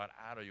with God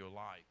out of your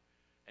life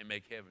and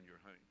make heaven your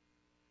home.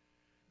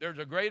 There's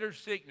a greater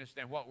sickness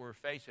than what we're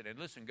facing. And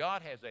listen,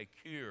 God has a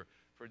cure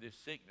for this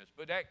sickness,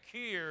 but that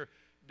cure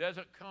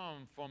doesn't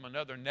come from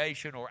another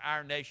nation or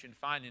our nation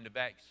finding the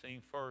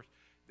vaccine first.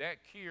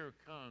 That cure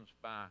comes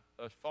by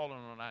us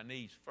falling on our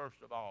knees, first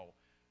of all,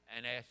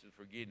 and asking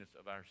forgiveness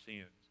of our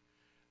sins.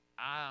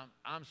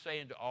 I'm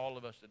saying to all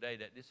of us today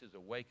that this is a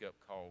wake-up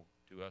call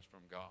to us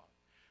from God.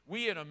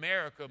 We in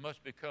America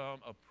must become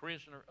a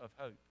prisoner of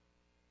hope.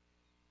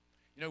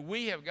 You know,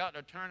 we have got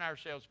to turn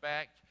ourselves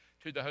back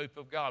to the hope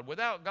of God.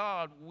 Without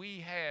God,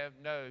 we have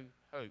no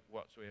hope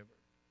whatsoever.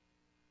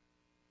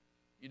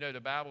 You know,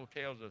 the Bible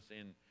tells us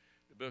in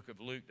the book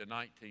of Luke, the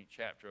 19th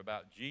chapter,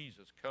 about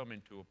Jesus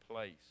coming to a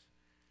place.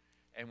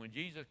 And when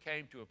Jesus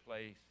came to a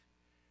place,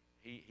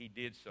 he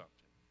did something.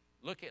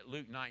 Look at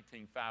Luke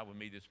 19:5 with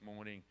me this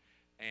morning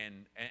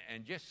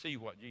and just see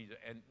what Jesus,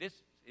 and this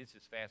is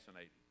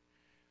fascinating.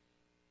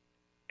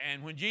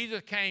 And when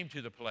Jesus came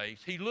to the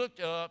place, he looked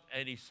up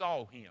and he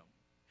saw him.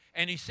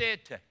 And he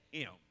said to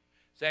him,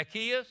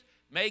 Zacchaeus,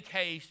 make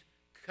haste,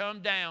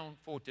 come down,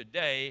 for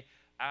today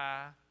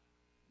I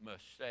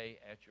must stay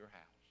at your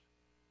house.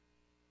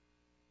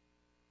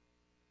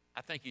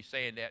 I think he's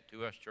saying that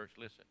to us, church.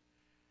 Listen,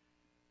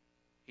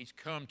 he's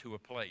come to a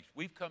place.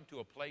 We've come to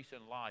a place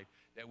in life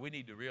that we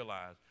need to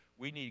realize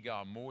we need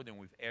God more than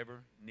we've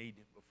ever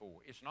needed before.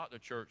 It's not the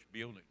church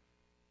building.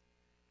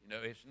 You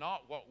know, it's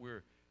not what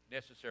we're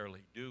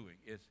necessarily doing.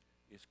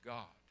 It's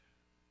God.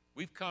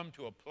 We've come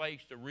to a place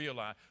to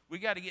realize, we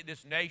got to get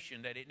this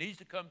nation that it needs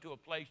to come to a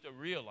place to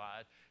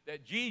realize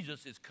that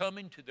Jesus is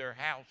coming to their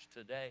house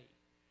today.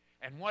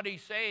 And what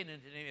he's saying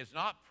is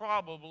not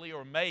probably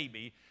or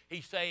maybe.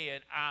 He's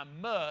saying, I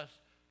must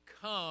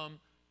come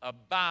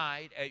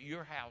abide at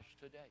your house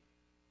today.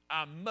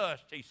 I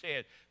must, he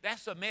said.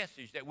 That's the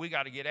message that we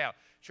got to get out.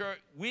 Church,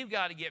 we've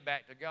got to get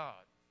back to God.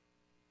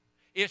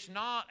 It's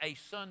not a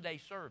Sunday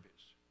service.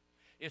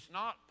 It's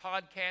not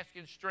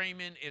podcasting,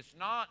 streaming. It's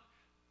not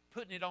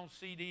putting it on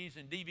CDs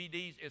and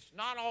DVDs. It's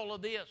not all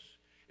of this.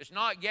 It's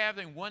not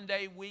gathering 1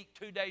 day a week,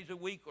 2 days a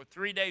week, or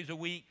 3 days a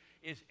week.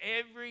 It's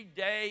every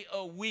day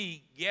a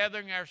week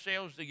gathering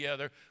ourselves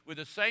together with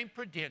the same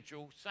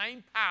credential,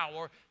 same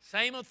power,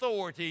 same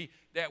authority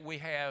that we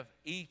have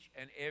each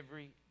and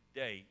every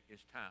day.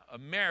 It's time.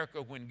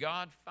 America, when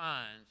God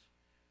finds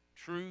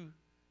true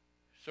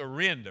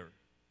surrender,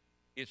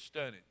 it's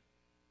stunning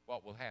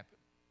what will happen.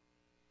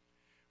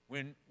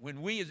 When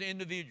we as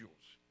individuals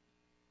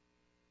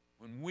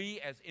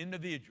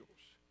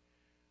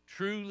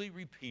truly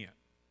repent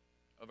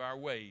of our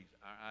ways,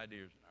 our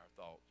ideas, and our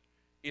thoughts,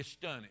 it's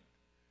stunning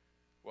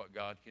what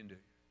God can do.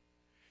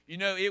 You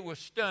know, it was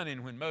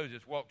stunning when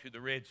Moses walked to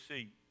the Red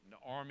Sea, and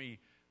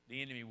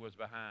the enemy was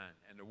behind,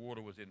 and the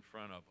water was in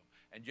front of them.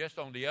 And just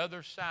on the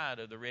other side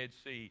of the Red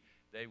Sea,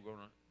 they're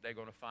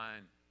going to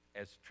find,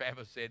 as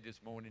Travis said this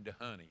morning, the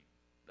honey,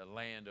 the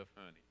land of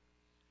honey.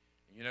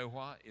 And you know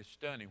what? It's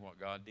stunning what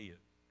God did.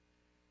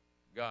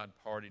 God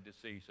parted the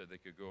sea so they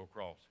could go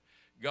across.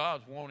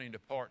 God's wanting to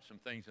part some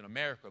things in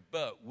America,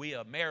 but we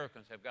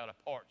Americans have got to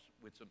part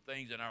with some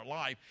things in our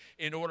life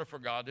in order for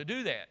God to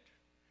do that.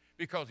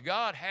 Because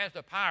God has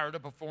the power to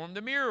perform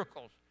the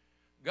miracles.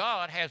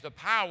 God has the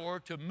power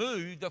to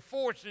move the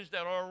forces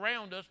that are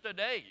around us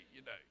today,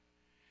 you know.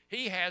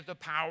 He has the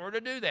power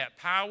to do that.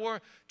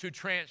 Power to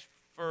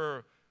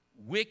transfer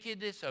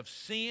wickedness of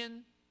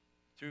sin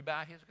through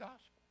by his gospel.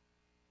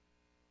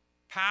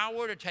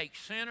 Power to take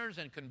sinners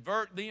and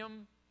convert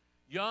them,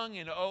 young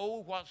and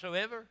old,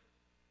 whatsoever,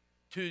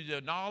 to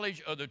the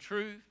knowledge of the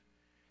truth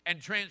and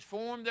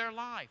transform their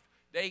life.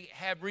 They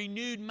have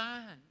renewed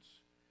minds.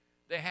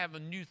 They have a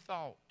new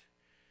thought.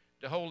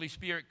 The Holy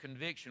Spirit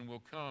conviction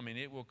will come and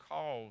it will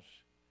cause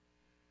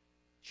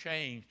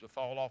change to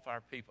fall off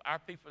our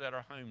people that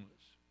are homeless.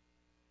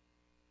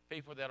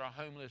 People that are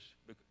homeless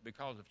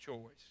because of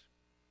choice.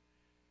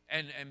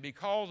 And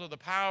because of the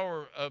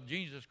power of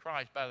Jesus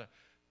Christ, by the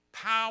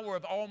power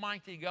of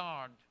Almighty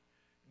God,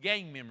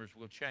 gang members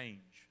will change.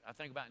 I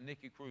think about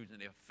Nicky Cruz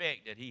and the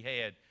effect that he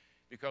had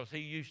because he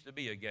used to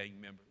be a gang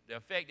member. The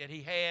effect that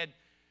he had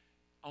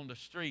on the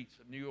streets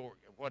of New York,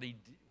 what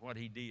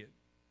he did.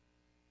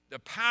 The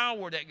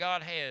power that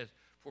God has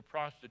for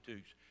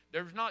prostitutes.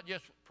 There's not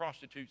just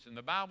prostitutes in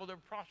the Bible, there are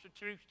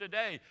prostitutes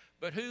today.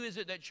 But who is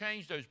it that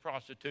changed those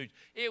prostitutes?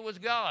 It was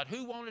God.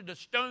 Who wanted to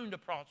stone the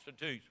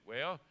prostitutes?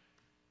 Well,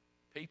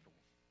 people.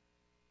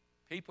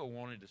 People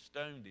wanted to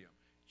stone them.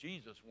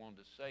 Jesus wanted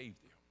to save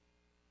them.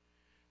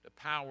 The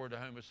power of the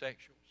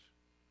homosexuals.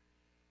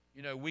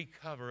 You know, we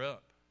cover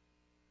up.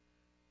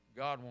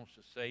 God wants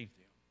to save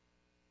them.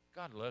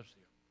 God loves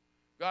them.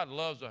 God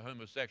loves the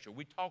homosexual.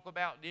 We talk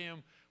about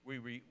them. We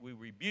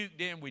rebuke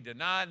them. We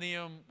deny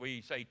them.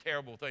 We say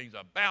terrible things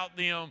about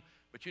them.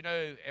 But you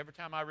know, every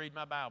time I read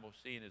my Bible,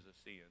 sin is a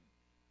sin.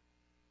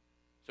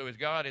 So as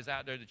God is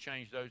out there to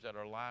change those that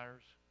are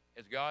liars,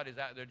 as God is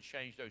out there to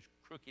change those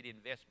crooked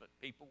investment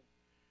people,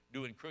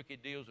 doing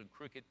crooked deals and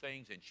crooked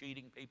things and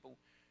cheating people,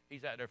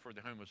 he's out there for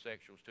the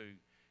homosexuals too.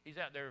 He's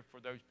out there for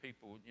those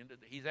people.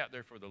 He's out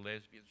there for the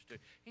lesbians too.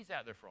 He's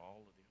out there for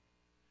all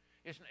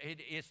of them.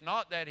 It's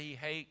not that he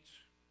hates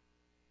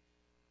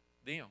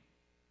them.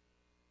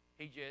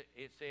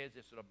 It says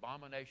it's an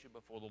abomination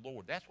before the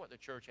Lord. That's what the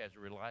church has to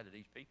rely to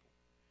these people.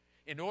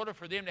 In order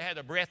for them to have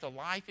the breath of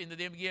life into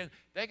them again,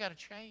 they got to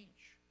change.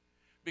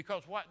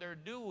 Because what they're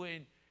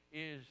doing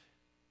is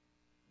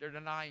they're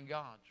denying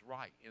God's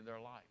right in their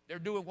life. They're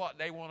doing what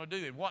they want to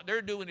do. And what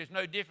they're doing is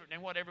no different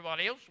than what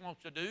everybody else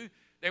wants to do.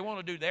 They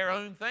want to do their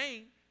own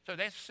thing. So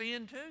that's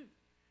sin too.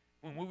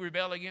 When we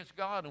rebel against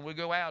God and we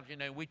go out, you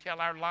know, we tell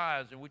our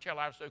lies and we tell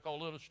our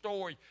so-called little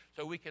stories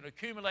so we can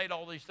accumulate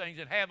all these things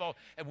and have all.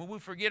 And when we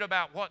forget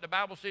about what the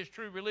Bible says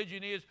true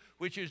religion is,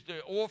 which is the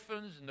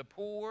orphans and the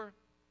poor,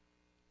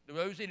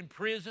 those in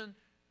prison,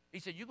 he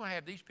said, you're going to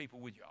have these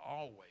people with you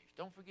always.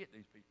 Don't forget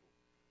these people.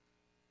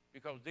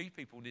 Because these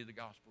people need the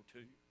gospel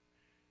too.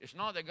 It's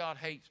not that God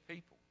hates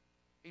people.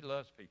 He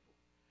loves people.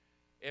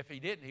 If he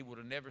didn't, he would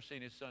have never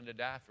seen his son to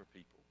die for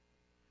people.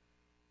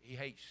 He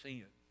hates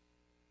sin.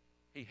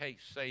 He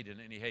hates Satan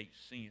and he hates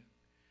sin.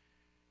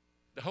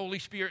 The Holy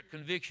Spirit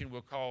conviction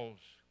will cause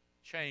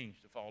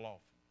change to fall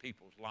off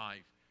people's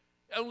lives.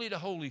 Only the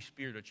Holy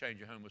Spirit will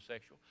change a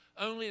homosexual.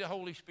 Only the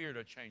Holy Spirit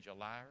will change a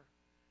liar.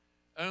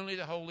 Only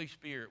the Holy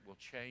Spirit will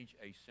change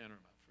a sinner,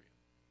 my friend.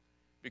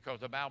 Because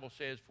the Bible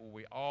says, for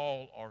we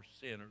all are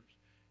sinners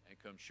and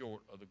come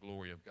short of the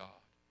glory of God.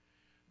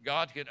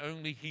 God can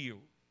only heal.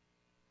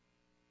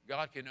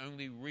 God can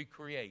only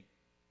recreate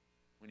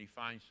when he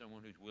finds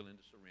someone who's willing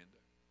to surrender.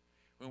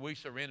 When we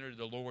surrender to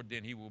the Lord,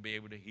 then he will be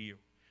able to heal.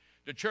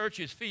 The church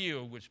is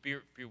filled with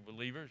spirit-filled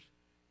believers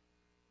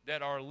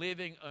that are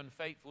living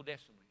unfaithful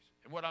destinies.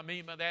 And what I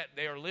mean by that,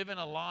 they are living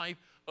a life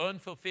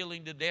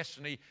unfulfilling the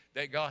destiny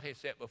that God has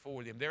set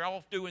before them. They're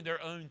off doing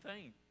their own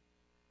thing.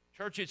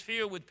 Church is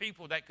filled with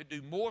people that could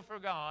do more for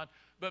God,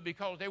 but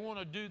because they want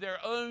to do their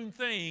own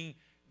thing,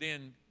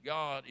 then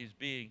God is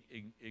being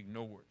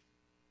ignored.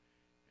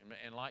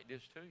 And like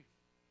this too.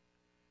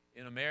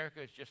 In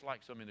America, it's just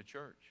like some in the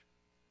church.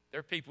 There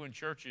are people in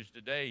churches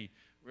today,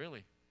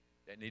 really,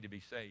 that need to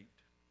be saved.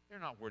 They're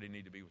not where they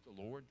need to be with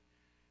the Lord.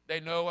 They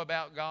know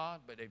about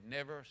God, but they've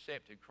never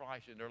accepted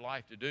Christ in their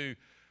life to do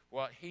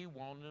what he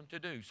wanted them to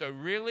do. So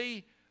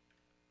really,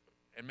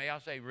 and may I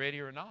say ready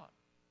or not,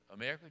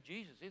 America,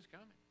 Jesus is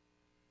coming.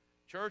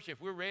 Church,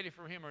 if we're ready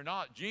for him or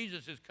not,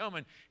 Jesus is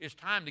coming. It's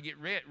time to get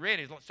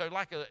ready. So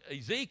like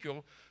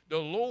Ezekiel, the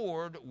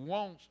Lord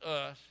wants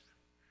us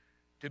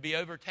to be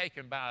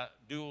overtaken by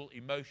dual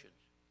emotions.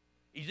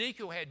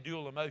 Ezekiel had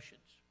dual emotions.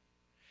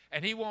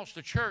 And he wants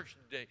the church,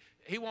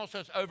 he wants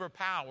us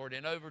overpowered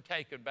and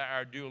overtaken by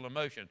our dual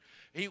emotion.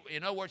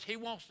 In other words, he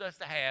wants us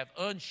to have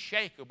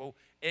unshakable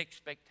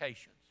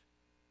expectations.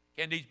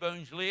 Can these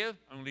bones live?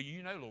 Only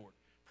you know, Lord.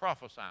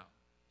 Prophesy.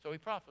 So he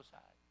prophesied.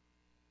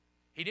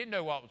 He didn't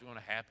know what was going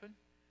to happen.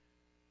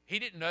 He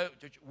didn't know.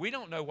 We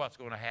don't know what's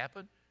going to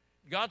happen.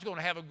 God's going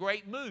to have a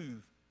great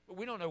move, but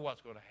we don't know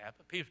what's going to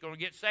happen. People's going to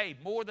get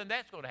saved. More than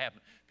that's going to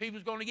happen.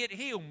 People's going to get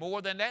healed.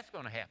 More than that's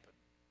going to happen.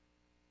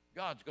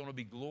 God's going to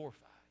be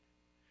glorified.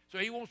 So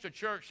he wants the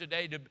church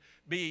today to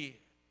be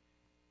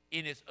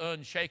in its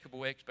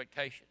unshakable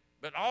expectation.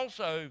 But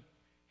also,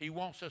 he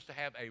wants us to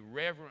have a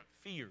reverent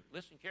fear.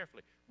 Listen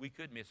carefully. We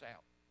could miss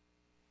out.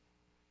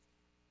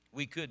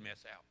 We could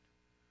miss out.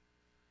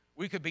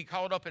 We could be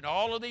caught up in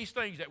all of these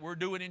things that we're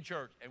doing in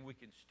church, and we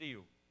can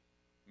still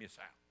miss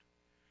out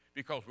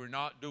because we're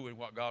not doing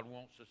what God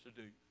wants us to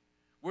do.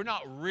 We're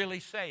not really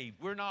saved.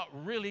 We're not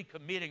really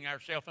committing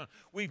ourselves.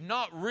 We've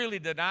not really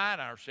denied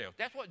ourselves.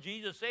 That's what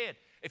Jesus said.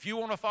 If you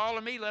want to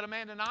follow me, let a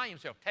man deny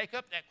himself. Take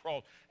up that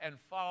cross and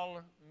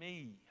follow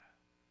me.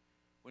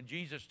 When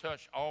Jesus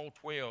touched all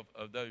 12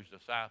 of those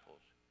disciples,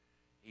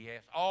 he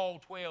asked all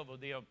 12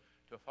 of them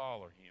to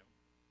follow him.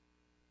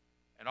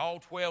 And all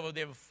 12 of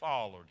them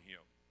followed him.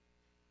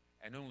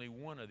 And only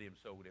one of them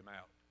sold him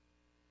out.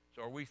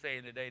 So are we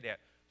saying today that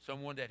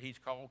someone that he's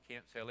called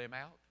can't sell him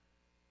out?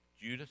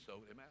 Judas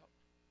sold him out.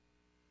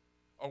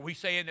 Are we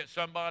saying that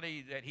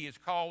somebody that he has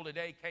called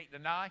today can't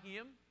deny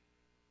him?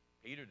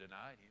 Peter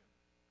denied him.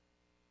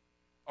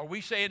 Are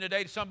we saying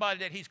today that somebody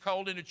that he's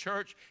called into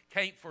church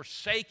can't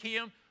forsake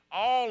him?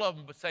 All of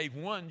them, but save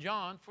one,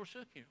 John,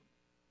 forsook him.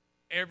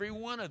 Every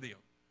one of them.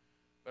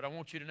 But I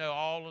want you to know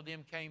all of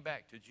them came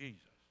back to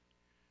Jesus.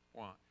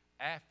 Why?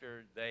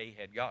 After they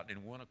had gotten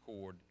in one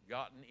accord,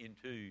 gotten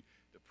into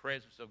the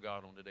presence of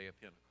God on the day of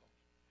Pentecost.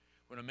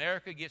 When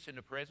America gets in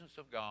the presence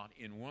of God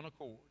in one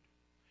accord,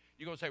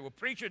 you're going to say, well,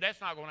 preacher, that's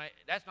not going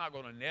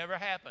to never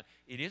happen.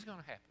 It is going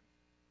to happen.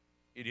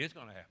 It is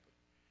going to happen.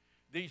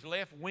 These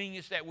left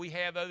wingists that we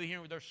have over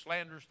here with their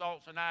slanderous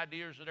thoughts and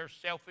ideas and their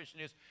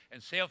selfishness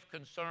and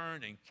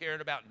self-concern and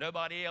caring about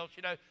nobody else,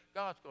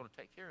 God's going to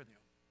take care of them.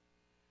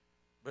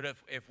 But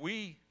if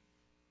we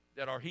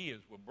that are his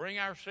will bring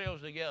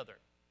ourselves together,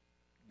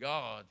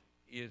 God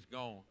is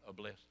going to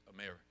bless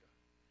America.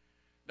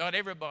 Not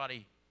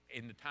everybody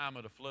in the time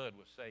of the flood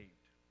was saved.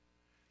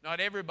 Not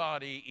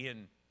everybody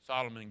in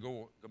Sodom and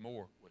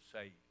Gomorrah was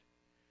saved.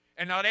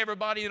 And not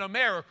everybody in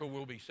America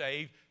will be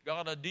saved.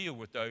 God will deal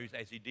with those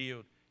as he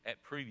dealt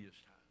at previous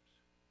times.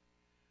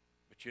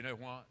 But you know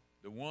what?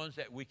 The ones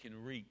that we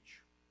can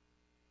reach,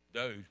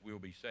 those will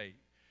be saved.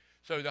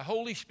 So the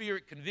Holy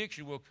Spirit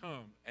conviction will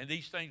come, and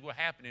these things will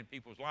happen in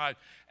people's lives.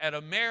 And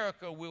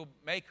America will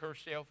make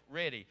herself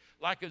ready.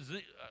 Like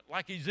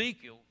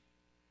Ezekiel,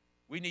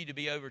 we need to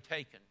be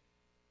overtaken.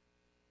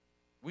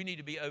 We need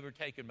to be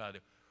overtaken by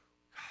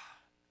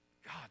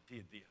God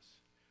did this.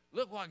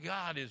 Look what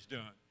God has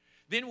done.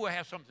 Then we'll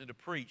have something to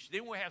preach.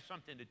 Then we'll have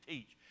something to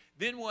teach.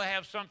 Then we'll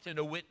have something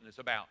to witness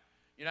about.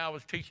 I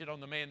was teaching on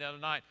the man the other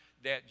night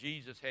that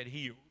Jesus had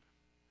healed.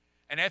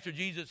 And after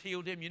Jesus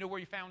healed him, you know where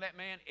you found that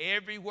man?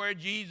 Everywhere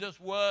Jesus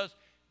was,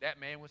 that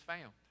man was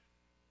found.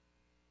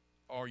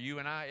 Are you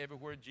and I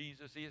everywhere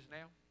Jesus is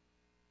now?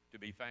 To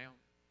be found?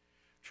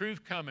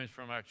 Truth coming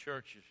from our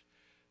church's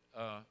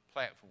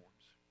platforms.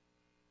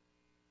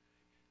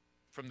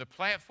 From the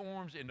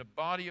platforms in the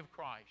body of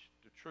Christ,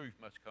 the truth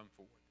must come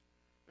forth.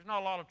 There's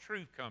not a lot of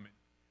truth coming.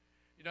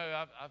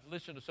 I've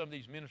listened to some of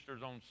these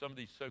ministers on some of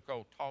these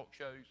so-called talk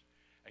shows.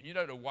 And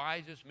the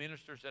wisest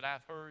ministers that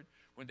I've heard,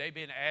 when they've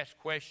been asked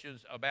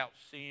questions about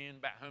sin,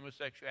 about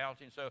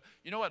homosexuality, and so,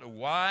 you know what the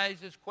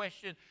wisest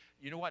question,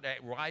 you know what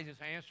that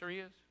wisest answer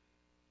is?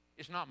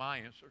 It's not my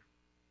answer.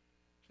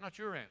 It's not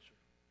your answer.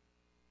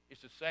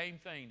 It's the same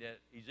thing that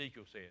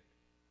Ezekiel said.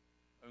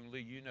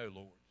 Only you know,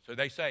 Lord. So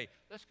they say,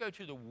 let's go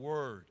to the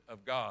Word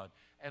of God,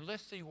 and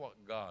let's see what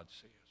God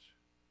says.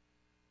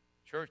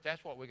 Church,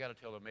 that's what we got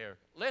to tell America.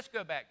 Let's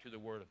go back to the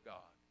Word of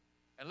God.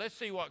 And let's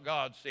see what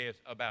God says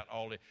about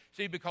all this.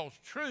 See, because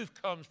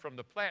truth comes from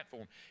the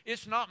platform.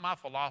 It's not my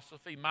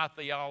philosophy, my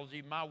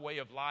theology, my way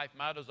of life,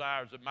 my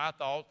desires, and my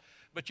thoughts.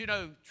 But,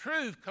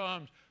 truth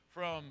comes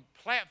from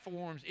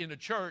platforms in the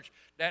church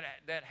that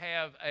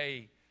have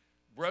a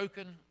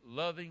broken,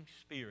 loving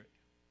spirit,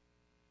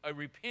 a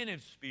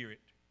repentant spirit.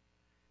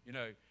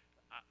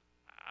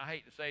 I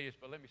hate to say this,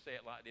 but let me say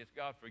it like this.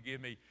 God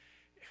forgive me.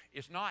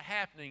 It's not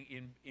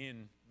happening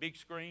in big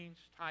screens,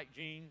 tight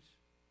jeans,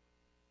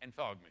 and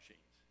fog machines.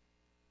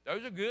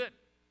 Those are good.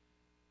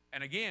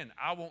 And again,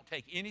 I won't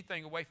take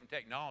anything away from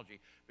technology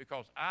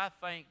because I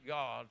thank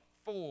God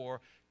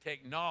for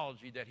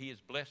technology that he has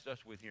blessed us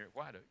with here at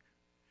White Oak.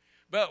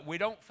 But we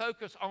don't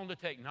focus on the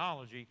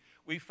technology.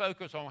 We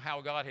focus on how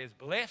God has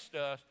blessed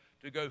us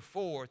to go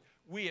forth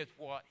with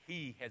what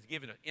he has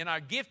given us. In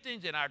our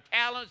giftings, in our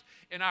talents,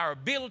 in our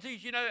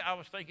abilities. I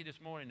was thinking this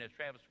morning that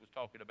Travis was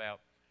talking about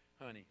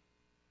honey.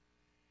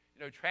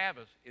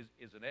 Travis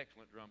is an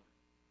excellent drummer.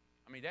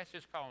 That's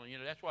his calling.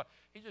 That's why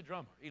he's a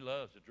drummer. He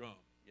loves the drum,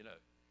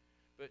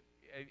 But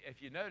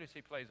if you notice,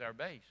 he plays our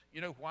bass.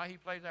 You know why he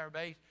plays our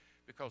bass?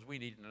 Because we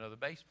need another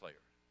bass player.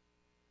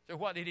 So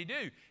what did he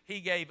do?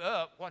 He gave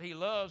up what he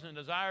loves and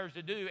desires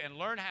to do and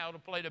learned how to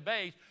play the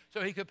bass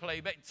so he could play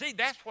bass. See,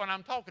 that's what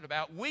I'm talking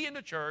about. We in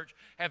the church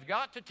have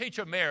got to teach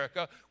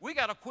America. We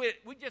got to quit.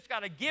 We just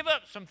got to give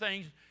up some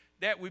things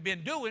that we've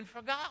been doing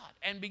for God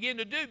and begin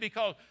to do,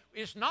 because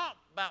it's not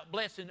about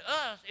blessing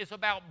us. It's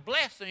about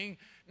blessing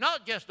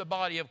not just the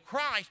body of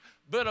Christ,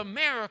 but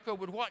America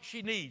with what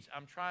she needs.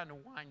 I'm trying to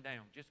wind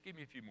down. Just give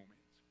me a few more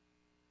minutes.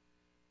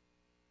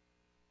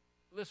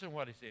 Listen to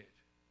what he says.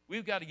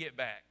 We've got to get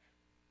back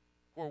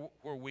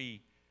where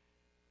we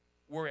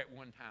were at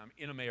one time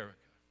in America.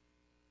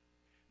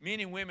 Men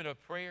and women of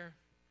prayer,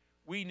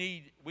 we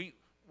need them.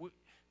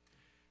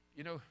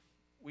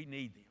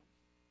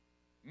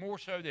 More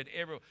so than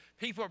ever.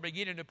 People are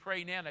beginning to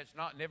pray now that's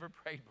never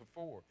prayed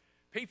before.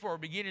 People are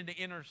beginning to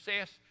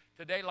intercess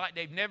today like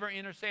they've never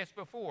intercessed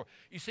before.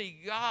 You see,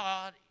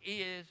 God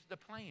is the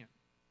plan.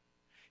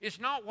 It's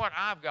not what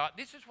I've got.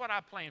 This is what I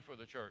plan for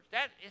the church.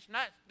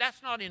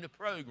 That's not in the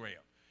program.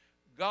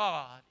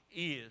 God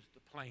is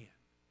the plan.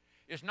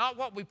 It's not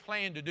what we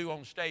plan to do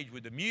on stage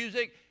with the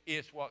music.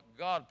 It's what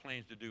God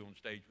plans to do on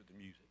stage with the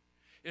music.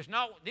 It's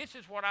not, this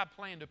is what I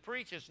plan to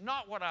preach. It's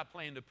not what I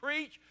plan to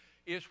preach.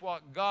 It's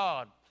what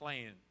God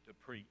planned to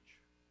preach.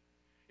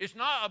 It's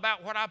not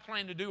about what I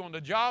plan to do on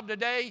the job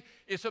today.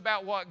 It's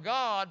about what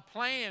God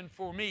planned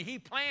for me. He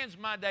plans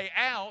my day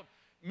out,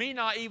 me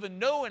not even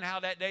knowing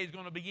how that day is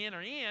going to begin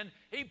or end.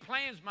 He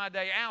plans my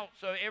day out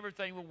so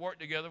everything will work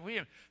together for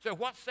Him. So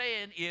what's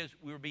saying is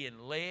we're being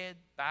led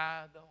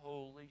by the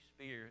Holy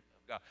Spirit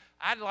of God.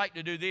 I'd like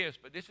to do this,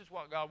 but this is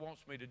what God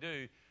wants me to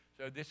do,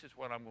 so this is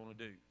what I'm going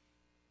to do.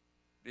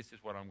 This is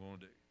what I'm going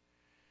to do.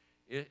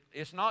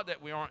 It's not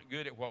that we aren't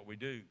good at what we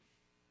do.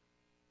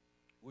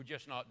 We're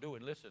just not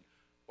doing, listen,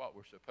 what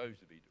we're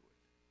supposed to be doing.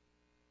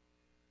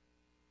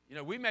 You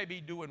know, we may be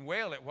doing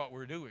well at what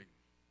we're doing,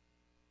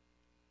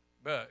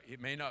 but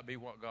it may not be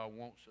what God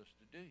wants us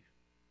to do.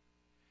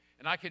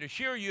 And I can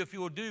assure you, if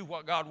you'll do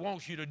what God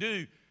wants you to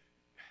do,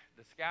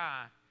 the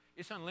sky,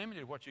 it's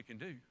unlimited what you can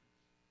do.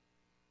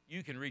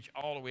 You can reach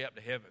all the way up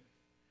to heaven.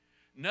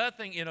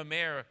 Nothing in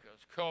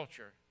America's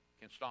culture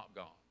can stop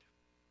God.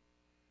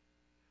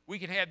 We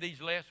can have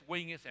these less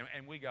wingists,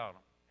 and we got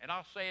them. And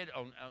I'll say it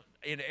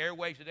in the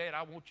airwaves today, and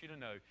I want you to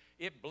know,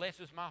 it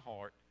blesses my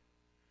heart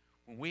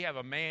when we have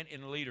a man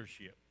in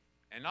leadership,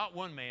 and not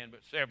one man,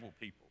 but several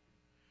people,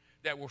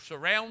 that will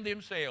surround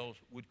themselves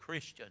with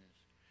Christians,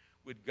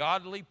 with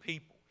godly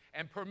people,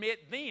 and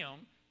permit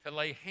them to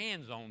lay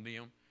hands on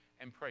them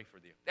and pray for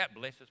them. That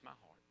blesses my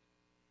heart.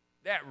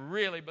 That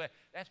really blesses.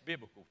 That's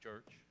biblical,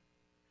 church.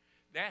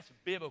 That's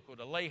biblical,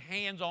 to lay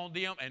hands on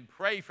them and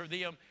pray for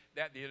them,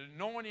 that the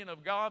anointing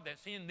of God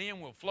that's in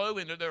them will flow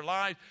into their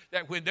lives,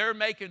 that when they're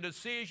making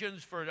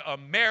decisions for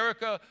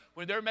America,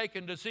 when they're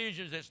making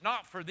decisions, it's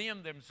not for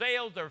them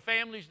themselves, their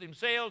families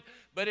themselves,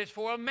 but it's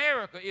for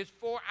America. It's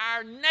for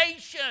our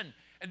nation.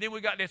 And then we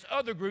got this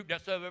other group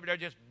that's over there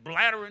just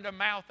blathering their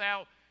mouth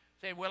out,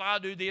 saying, well, I'll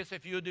do this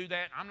if you'll do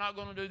that. I'm not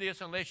going to do this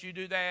unless you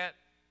do that.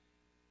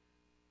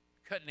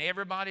 Cutting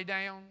everybody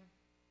down,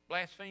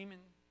 blaspheming.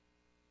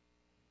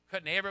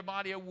 Cutting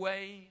everybody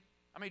away.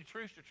 I mean, the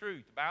truth's the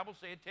truth. The Bible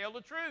said, tell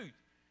the truth,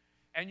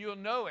 and you'll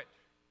know it.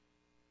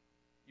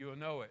 You'll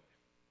know it.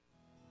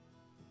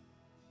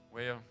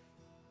 Well,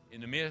 in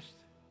the midst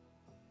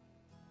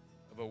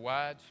of a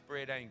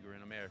widespread anger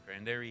in America,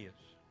 and there is,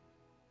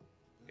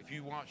 if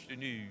you watch the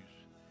news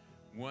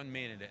 1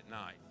 minute at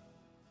night,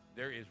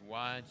 there is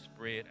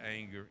widespread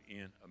anger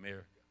in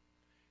America.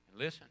 And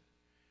listen,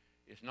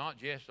 it's not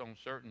just on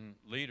certain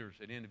leaders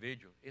and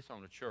individuals, it's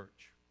on the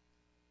church.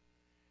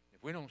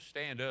 If we don't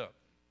stand up,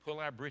 pull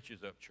our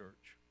britches up,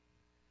 church,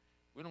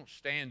 we don't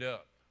stand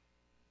up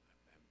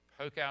and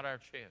poke out our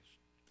chest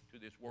to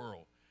this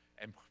world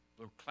and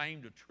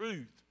proclaim the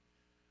truth,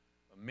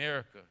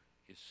 America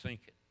is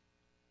sinking.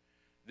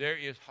 There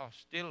is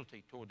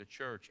hostility toward the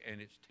church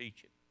and its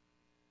teaching.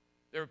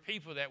 There are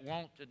people that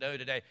want to know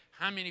today,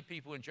 how many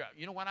people in church?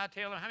 You know what I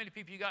tell them? How many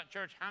people you got in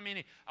church? How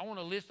many? I want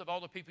a list of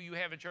all the people you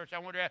have in church. I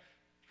want to ask,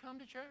 come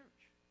to church.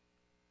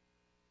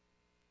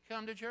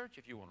 Come to church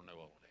if you want to know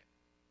all of that.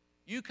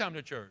 You come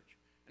to church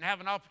and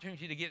have an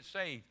opportunity to get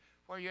saved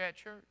where you're at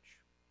church.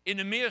 In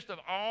the midst of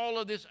all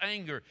of this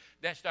anger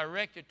that's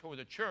directed toward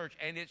the church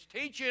and its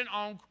teaching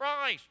on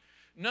Christ,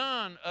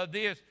 none of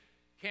this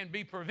can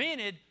be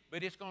prevented,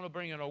 but it's going to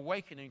bring an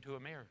awakening to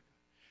America.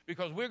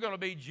 Because we're going to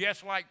be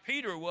just like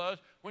Peter was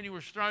when he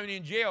was thrown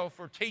in jail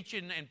for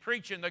teaching and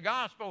preaching the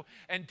gospel,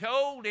 and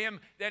told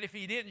him that if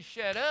he didn't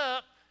shut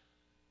up,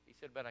 he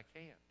said, but I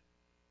can't.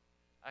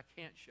 I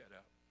can't shut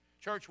up.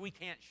 Church, we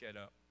can't shut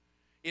up.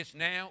 It's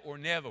now or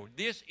never.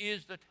 This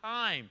is the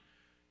time.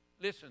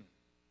 Listen,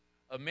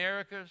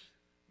 America's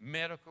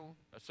Medical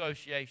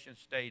Association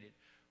stated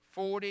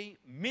 40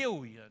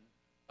 million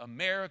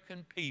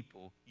American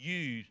people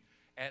use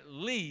at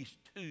least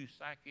 2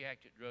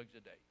 psychiatric drugs a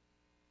day.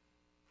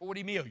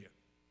 40 million.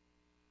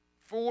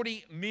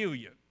 40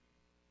 million.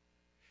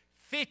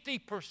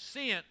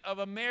 50% of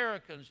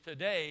Americans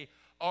today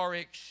are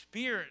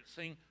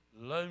experiencing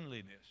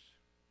loneliness.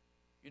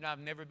 You know, I've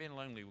never been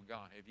lonely with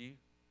God, have you?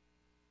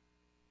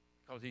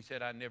 Because he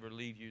said, I never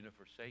leave you nor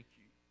forsake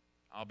you.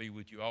 I'll be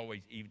with you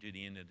always, even to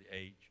the end of the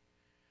age.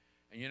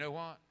 And you know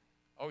what?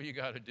 All you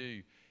got to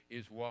do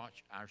is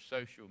watch our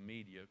social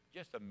media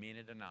just a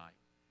minute a night,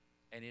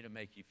 and it'll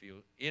make you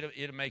feel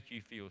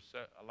so,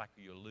 like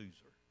you're a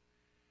loser.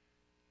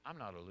 I'm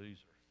not a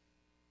loser.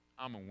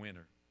 I'm a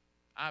winner.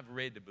 I've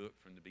read the book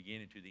from the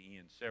beginning to the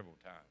end several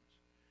times.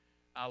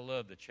 I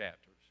love the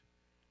chapters.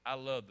 I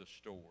love the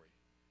story.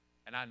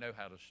 And I know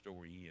how the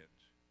story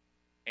ends.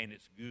 And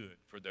it's good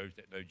for those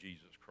that know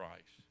Jesus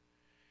Christ.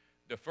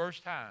 The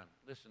first time,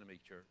 listen to me,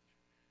 church.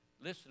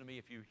 Listen to me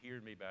if you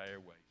hear me by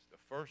airways. The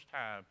first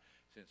time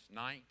since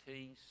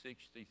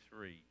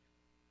 1963,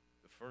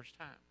 the first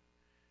time,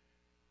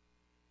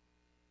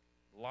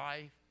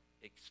 life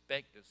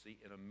expectancy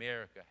in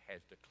America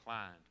has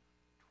declined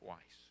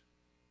twice.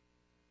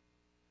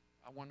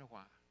 I wonder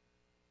why.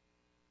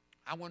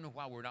 I wonder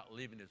why we're not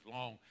living as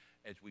long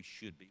as we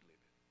should be living.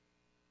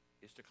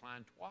 It's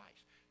declined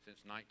twice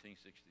since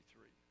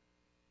 1963.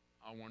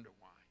 I wonder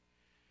why.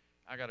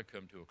 I got to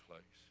come to a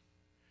close.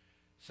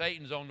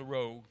 Satan's on the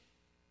road,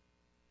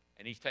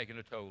 and he's taking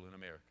a toll in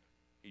America.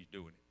 He's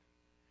doing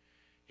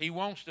it. He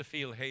wants to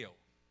fill hell.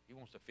 He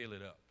wants to fill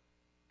it up,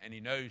 and he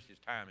knows his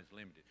time is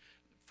limited.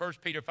 1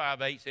 Peter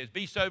 5:8 says,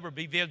 be sober,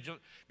 be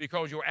vigilant,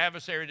 because your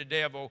adversary, the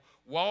devil,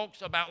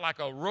 walks about like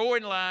a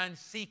roaring lion,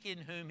 seeking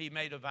whom he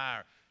may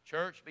devour.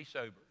 Church, be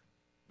sober,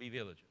 be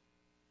vigilant.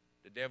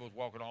 The devil's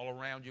walking all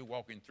around you,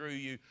 walking through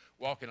you,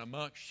 walking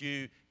amongst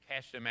you.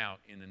 Cast him out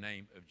in the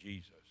name of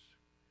Jesus.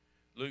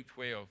 Luke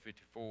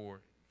 12:54-55.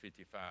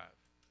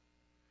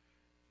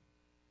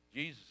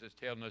 Jesus is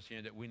telling us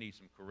here that we need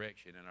some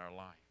correction in our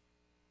life.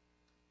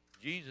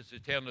 Jesus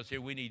is telling us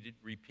here we need to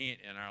repent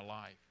in our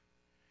life.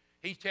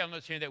 He's telling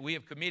us here that we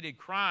have committed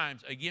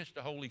crimes against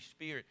the Holy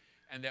Spirit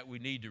and that we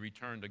need to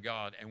return to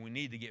God and we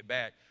need to get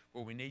back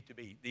where we need to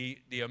be.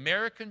 The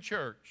American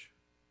church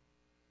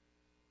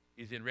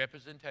is in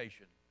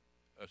representation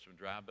of some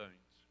dry bones.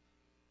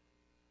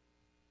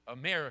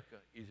 America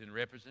is in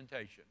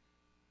representation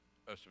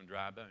of some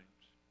dry bones.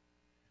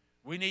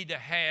 We need to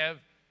have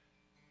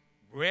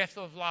breath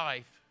of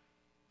life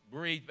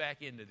breathed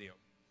back into them,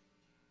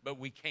 but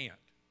we can't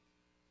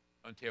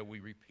until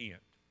we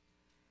repent.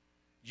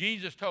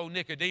 Jesus told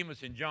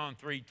Nicodemus in John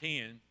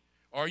 3:10,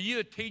 are you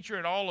a teacher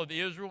in all of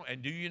Israel,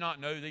 and do you not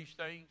know these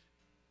things?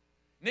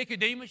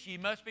 Nicodemus, ye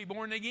must be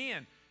born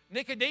again.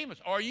 Nicodemus,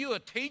 are you a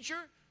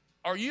teacher?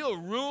 Are you a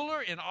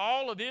ruler in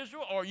all of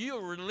Israel? Are you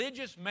a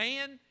religious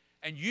man,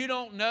 and you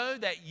don't know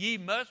that ye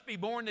must be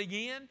born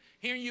again?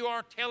 Here you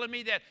are telling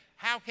me that,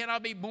 how can I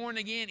be born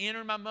again,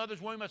 enter my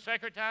mother's womb a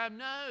second time?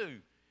 No.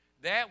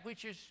 That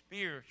which is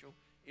spiritual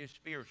is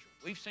spiritual.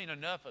 We've seen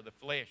enough of the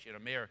flesh in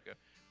America.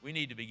 We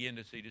need to begin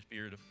to see the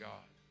Spirit of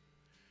God.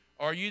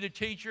 Are you the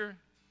teacher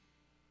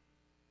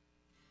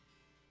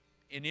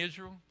in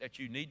Israel that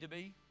you need to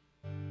be?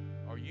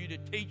 Are you the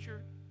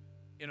teacher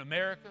in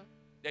America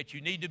that you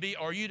need to be?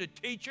 Are you the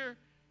teacher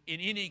in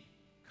any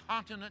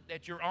continent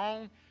that you're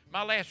on?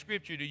 My last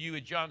scripture to you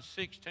is John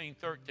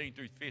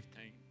 16:13-15.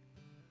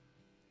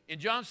 In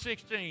John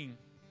 16,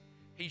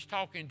 he's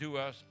talking to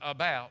us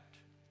about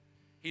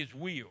his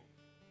will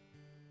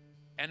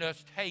and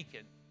us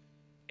taking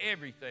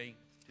everything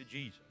to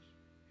Jesus.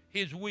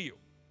 His will.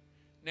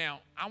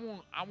 Now, I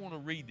want to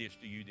read this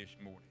to you this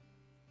morning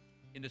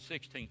in the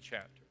 16th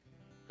chapter,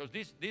 because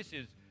this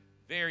is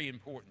very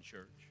important,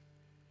 church.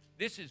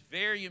 This is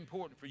very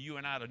important for you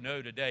and I to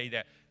know today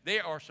that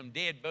there are some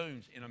dead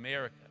bones in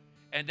America,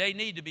 and they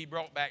need to be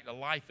brought back to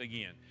life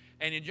again.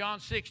 And in John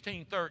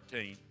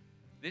 16:13,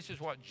 this is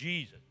what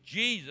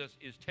Jesus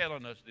is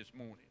telling us this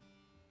morning.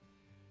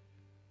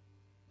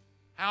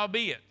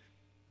 Howbeit,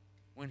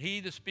 when he,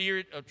 the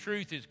Spirit of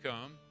truth, is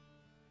come,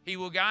 he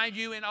will guide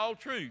you in all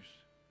truth.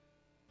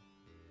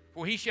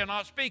 For he shall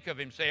not speak of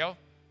himself,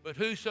 but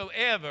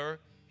whosoever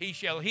he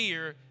shall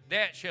hear,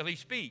 that shall he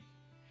speak.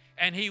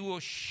 And he will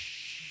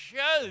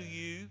show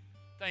you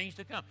things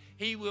to come.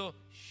 He will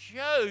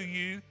show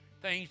you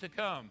things to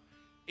come.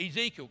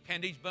 Ezekiel,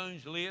 can these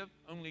bones live?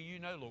 Only you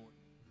know, Lord.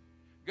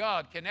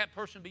 God, can that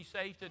person be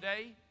saved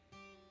today?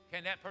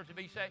 Can that person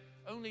be saved?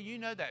 Only you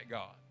know that,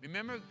 God.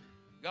 Remember,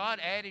 God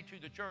added to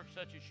the church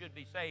such as should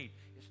be saved.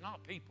 It's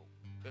not people.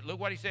 But look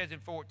what he says in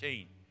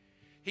 14.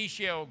 He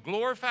shall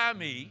glorify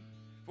me,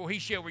 for he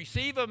shall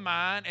receive of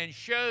mine and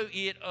show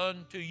it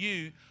unto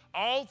you.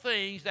 All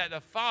things that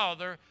the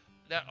Father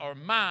that are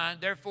mine,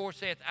 therefore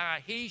saith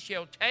I, he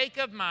shall take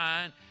of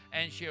mine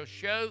and shall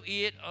show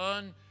it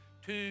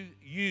unto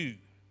you.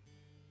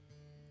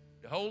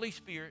 The Holy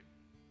Spirit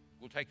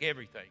will take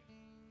everything.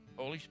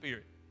 Holy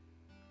Spirit.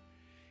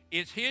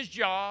 It's his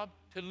job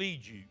to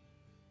lead you.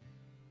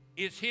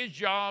 It's his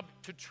job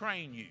to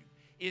train you.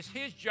 It's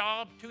his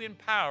job to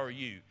empower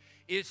you.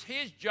 It's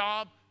his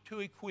job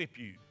to equip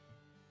you.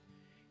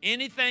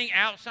 Anything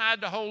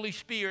outside the Holy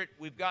Spirit,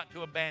 we've got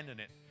to abandon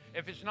it.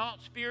 If it's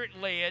not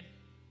Spirit-led,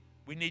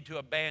 we need to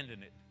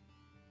abandon it.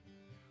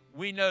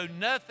 We know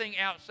nothing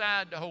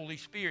outside the Holy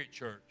Spirit,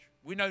 church.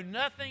 We know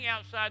nothing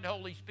outside the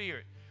Holy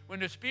Spirit. When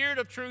the Spirit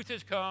of truth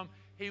has come,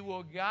 He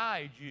will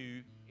guide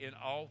you in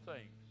all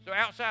things. So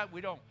outside,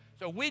 we don't.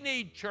 So we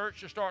need,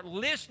 church, to start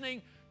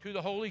listening to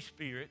the Holy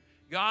Spirit.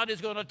 God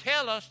is going to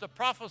tell us to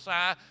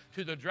prophesy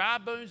to the dry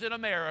bones in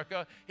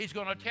America. He's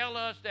going to tell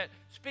us that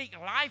speak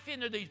life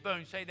into these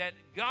bones. Say that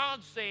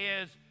God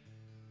says,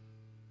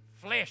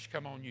 flesh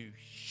come on you,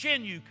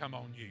 sinew come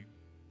on you.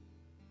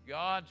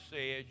 God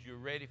says you're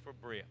ready for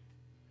breath.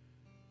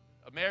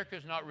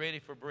 America's not ready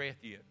for breath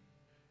yet.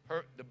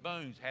 The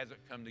bones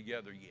hasn't come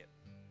together yet.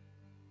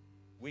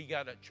 We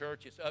got a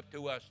church, it's up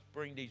to us to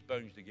bring these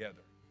bones together.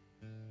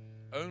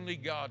 Only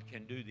God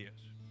can do this.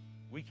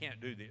 We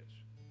can't do this.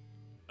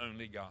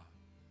 Only God.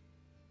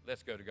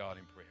 Let's go to God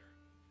in prayer.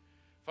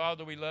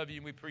 Father, we love you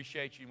and we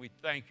appreciate you and we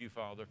thank you,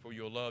 Father, for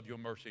your love, your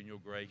mercy, and your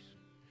grace.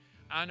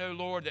 I know,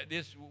 Lord, that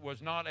this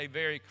was not a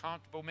very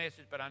comfortable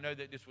message, but I know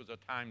that this was a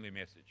timely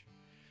message.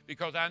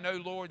 Because I know,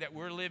 Lord, that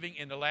we're living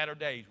in the latter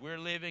days. We're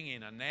living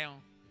in a now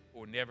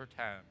or never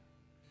time.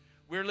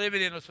 We're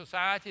living in a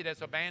society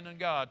that's abandoned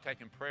God,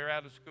 taking prayer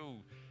out of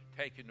school,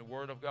 taking the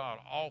Word of God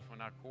off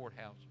in our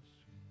courthouses.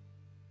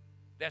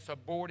 That's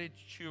aborted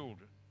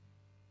children.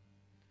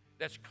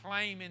 That's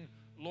claiming,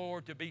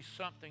 Lord, to be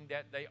something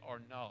that they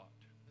are not.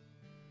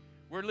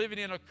 We're living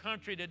in a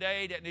country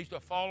today that needs to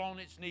fall on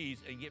its knees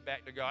and get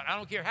back to God. I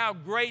don't care how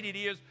great it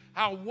is,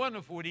 how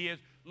wonderful it is.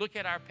 Look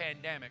at our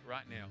pandemic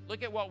right now.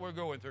 Look at what we're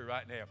going through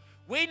right now.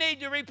 We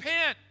need to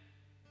repent,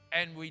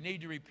 and we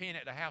need to repent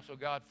at the house of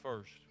God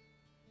first.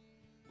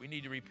 We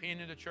need to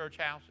repent in the church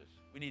houses.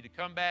 We need to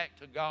come back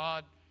to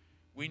God.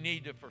 We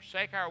need to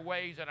forsake our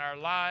ways and our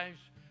lives.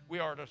 We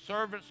are the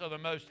servants of the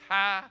Most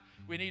High.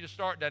 We need to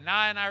start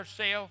denying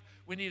ourselves.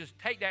 We need to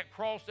take that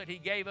cross that He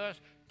gave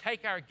us,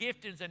 take our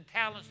giftings and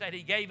talents that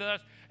He gave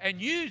us,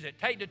 and use it.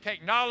 Take the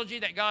technology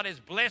that God has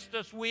blessed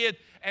us with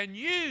and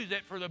use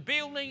it for the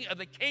building of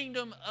the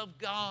kingdom of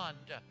God.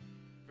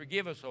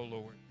 Forgive us, O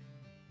Lord.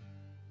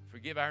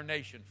 Forgive our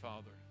nation,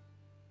 Father.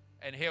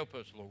 And help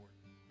us, Lord,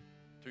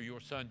 through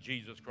your Son,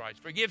 Jesus Christ.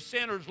 Forgive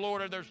sinners,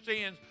 Lord, of their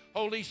sins.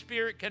 Holy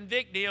Spirit,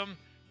 convict them.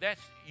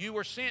 You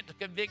were sent to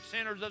convict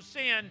sinners of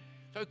sin.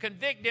 So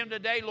convict them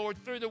today, Lord,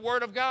 through the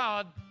Word of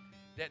God,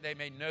 that they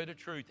may know the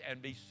truth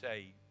and be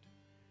saved.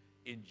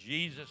 In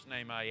Jesus'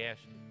 name I ask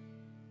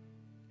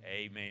you.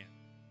 Amen.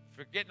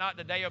 Forget not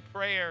the day of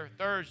prayer,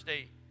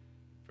 Thursday.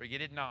 Forget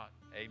it not.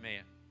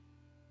 Amen.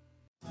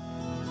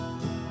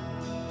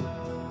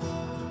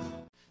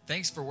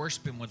 Thanks for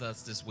worshiping with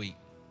us this week.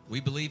 We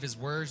believe His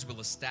words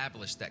will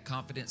establish that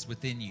confidence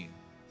within you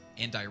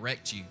and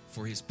direct you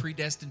for His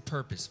predestined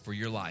purpose for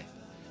your life.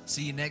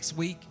 See you next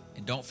week,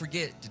 and don't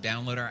forget to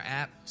download our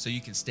app so you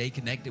can stay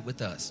connected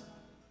with us.